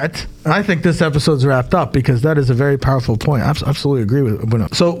with that, I think this episode's wrapped up because that is a very powerful point. I absolutely agree with Bruno.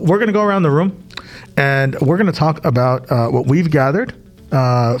 So we're going to go around the room and we're going to talk about what we've gathered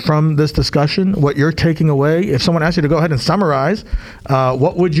from this discussion, what you're taking away. If someone asks you to go ahead and summarize,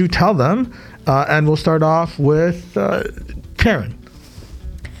 what would you tell them? And we'll start off with Karen.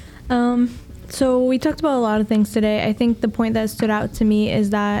 So we talked about a lot of things today. I think the point that stood out to me is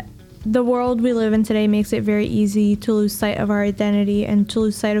that the world we live in today makes it very easy to lose sight of our identity and to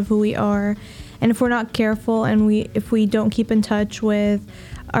lose sight of who we are. And if we're not careful and if we don't keep in touch with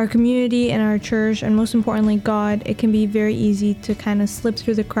our community and our church, and most importantly, God, it can be very easy to kind of slip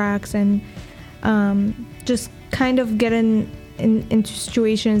through the cracks and just kind of get into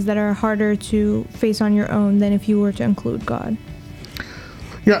situations that are harder to face on your own than if you were to include God.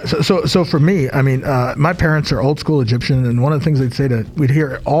 Yeah, so for me, I mean, my parents are old school Egyptian, and one of the things we'd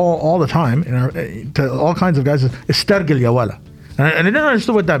hear all the time to all kinds of guys is "Istergil ya wala," and I didn't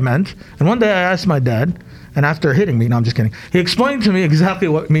understand what that meant. And one day I asked my dad, and after hitting me, no, I'm just kidding, he explained to me exactly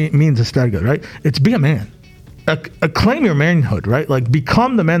what means "Istergil," right? It's be a man. Claim your manhood, right? Like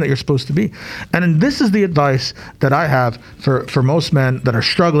become the man that you're supposed to be. And this is the advice that I have for most men that are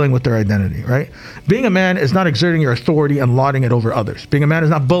struggling with their identity, right? Being a man is not exerting your authority and lauding it over others. Being a man is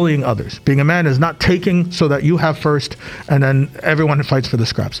not bullying others. Being a man is not taking so that you have first and then everyone fights for the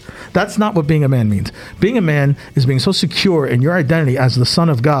scraps. That's not what being a man means. Being a man is being so secure in your identity as the son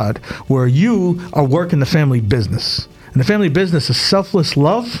of God, where you are working the family business. And the family business is selfless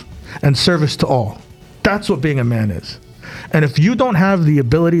love and service to all. That's what being a man is. And if you don't have the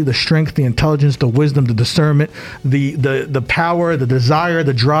ability, the strength, the intelligence, the wisdom, the discernment, the power, the desire,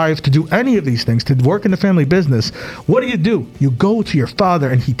 the drive to do any of these things, to work in the family business, what do? You go to your father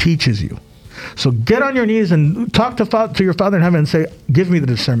and he teaches you. So get on your knees and talk to your father in heaven and say, give me the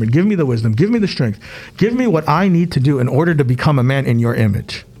discernment, give me the wisdom, give me the strength, give me what I need to do in order to become a man in your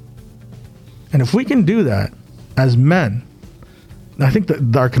image. And if we can do that as men, I think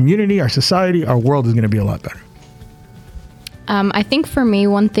that our community, our society, our world is going to be a lot better. I think for me,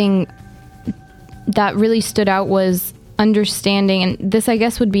 one thing that really stood out was understanding, and this I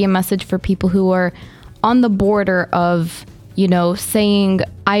guess would be a message for people who are on the border of, saying,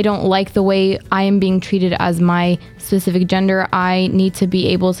 I don't like the way I am being treated as my specific gender. I need to be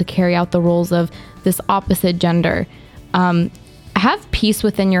able to carry out the roles of this opposite gender. Have peace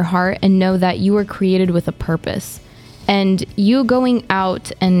within your heart and know that you were created with a purpose. And you going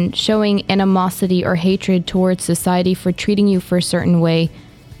out and showing animosity or hatred towards society for treating you for a certain way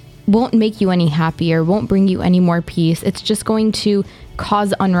won't make you any happier, won't bring you any more peace. It's just going to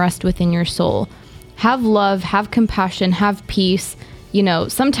cause unrest within your soul. Have love, have compassion, have peace.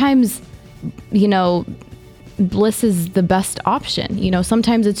 Sometimes, bliss is the best option.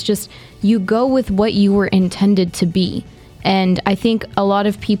 Sometimes it's just you go with what you were intended to be. And I think a lot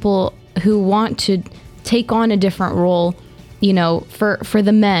of people who want to take on a different role, for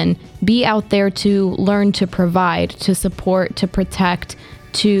the men, be out there to learn to provide, to support, to protect,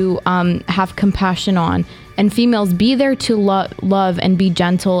 to have compassion on. And females, be there to love and be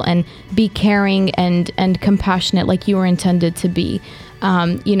gentle and be caring and compassionate like you were intended to be.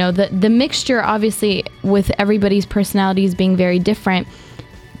 The mixture, obviously, with everybody's personalities being very different,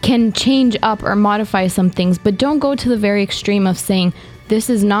 can change up or modify some things, but don't go to the very extreme of saying, this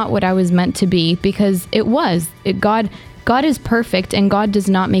is not what I was meant to be, because it was. God is perfect and God does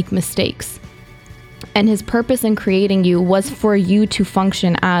not make mistakes. And his purpose in creating you was for you to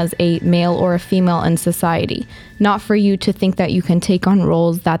function as a male or a female in society, not for you to think that you can take on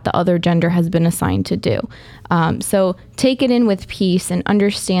roles that the other gender has been assigned to do. So take it in with peace and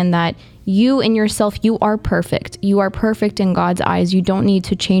understand that you in yourself, you are perfect. You are perfect in God's eyes. You don't need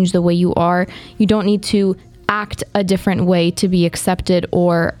to change the way you are. You don't need to act a different way to be accepted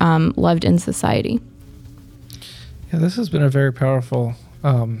or loved in society. Yeah, this has been a very powerful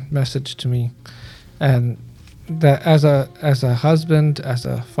message to me, and that as a husband, as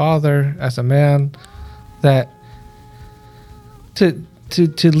a father, as a man, that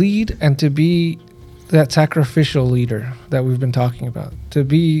to lead and to be that sacrificial leader that we've been talking about, to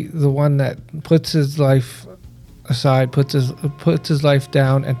be the one that puts his life aside, puts his life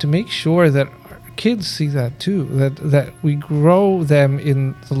down, and to make sure that our kids see that too, that we grow them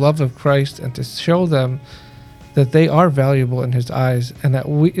in the love of Christ, and to show them that they are valuable in his eyes, and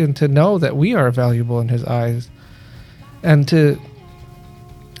to know that we are valuable in his eyes, and to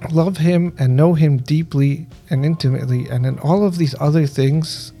love him and know him deeply and intimately. And then all of these other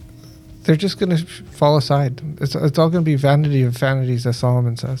things, they're just going to fall aside. It's all going to be vanity of vanities, as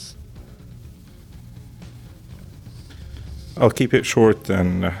Solomon says. I'll keep it short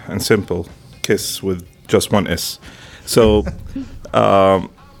and simple. Kiss with just one S. So,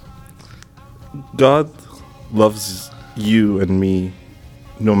 God loves you and me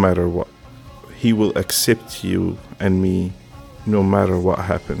no matter what. He will accept you and me no matter what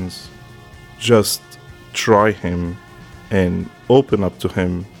happens. Just try him and open up to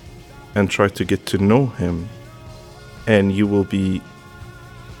him and try to get to know him, and you will be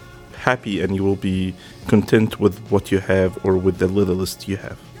happy and you will be content with what you have, or with the littlest you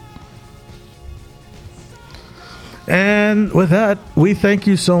have. And with that, we thank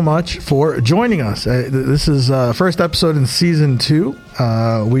you so much for joining us. This is first episode in season 2.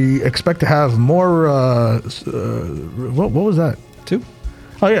 We expect to have more. What was that? 2?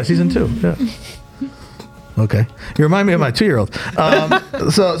 Oh yeah, season 2. Yeah. Okay. You remind me of my 2-year-old.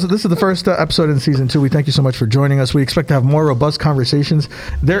 So this is the first episode in season 2. We thank you so much for joining us. We expect to have more robust conversations.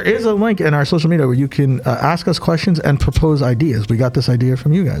 There is a link in our social media where you can ask us questions and propose ideas. We got this idea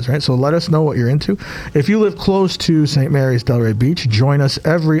from you guys, right? So let us know what you're into. If you live close to St. Mary's Delray Beach, join us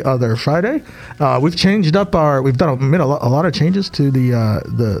every other Friday. We've changed up we've made a lot of changes to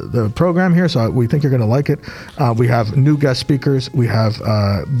the program here, so we think you're going to like it. We have new guest speakers. We have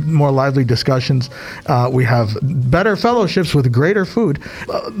more lively discussions. We have better fellowships with greater food.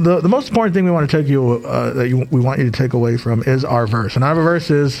 The most important thing we want to take you we want you to take away from is our verse, and our verse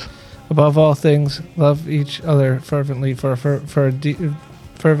is, above all things, love each other fervently, for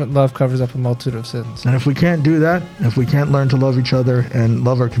fervent love covers up a multitude of sins. And if we can't do that, if we can't learn to love each other and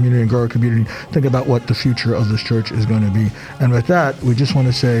love our community and grow our community, think about what the future of this church is going to be. And with that, we just want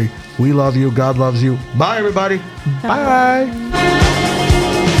to say, we love you. God loves you. Bye, everybody. Bye.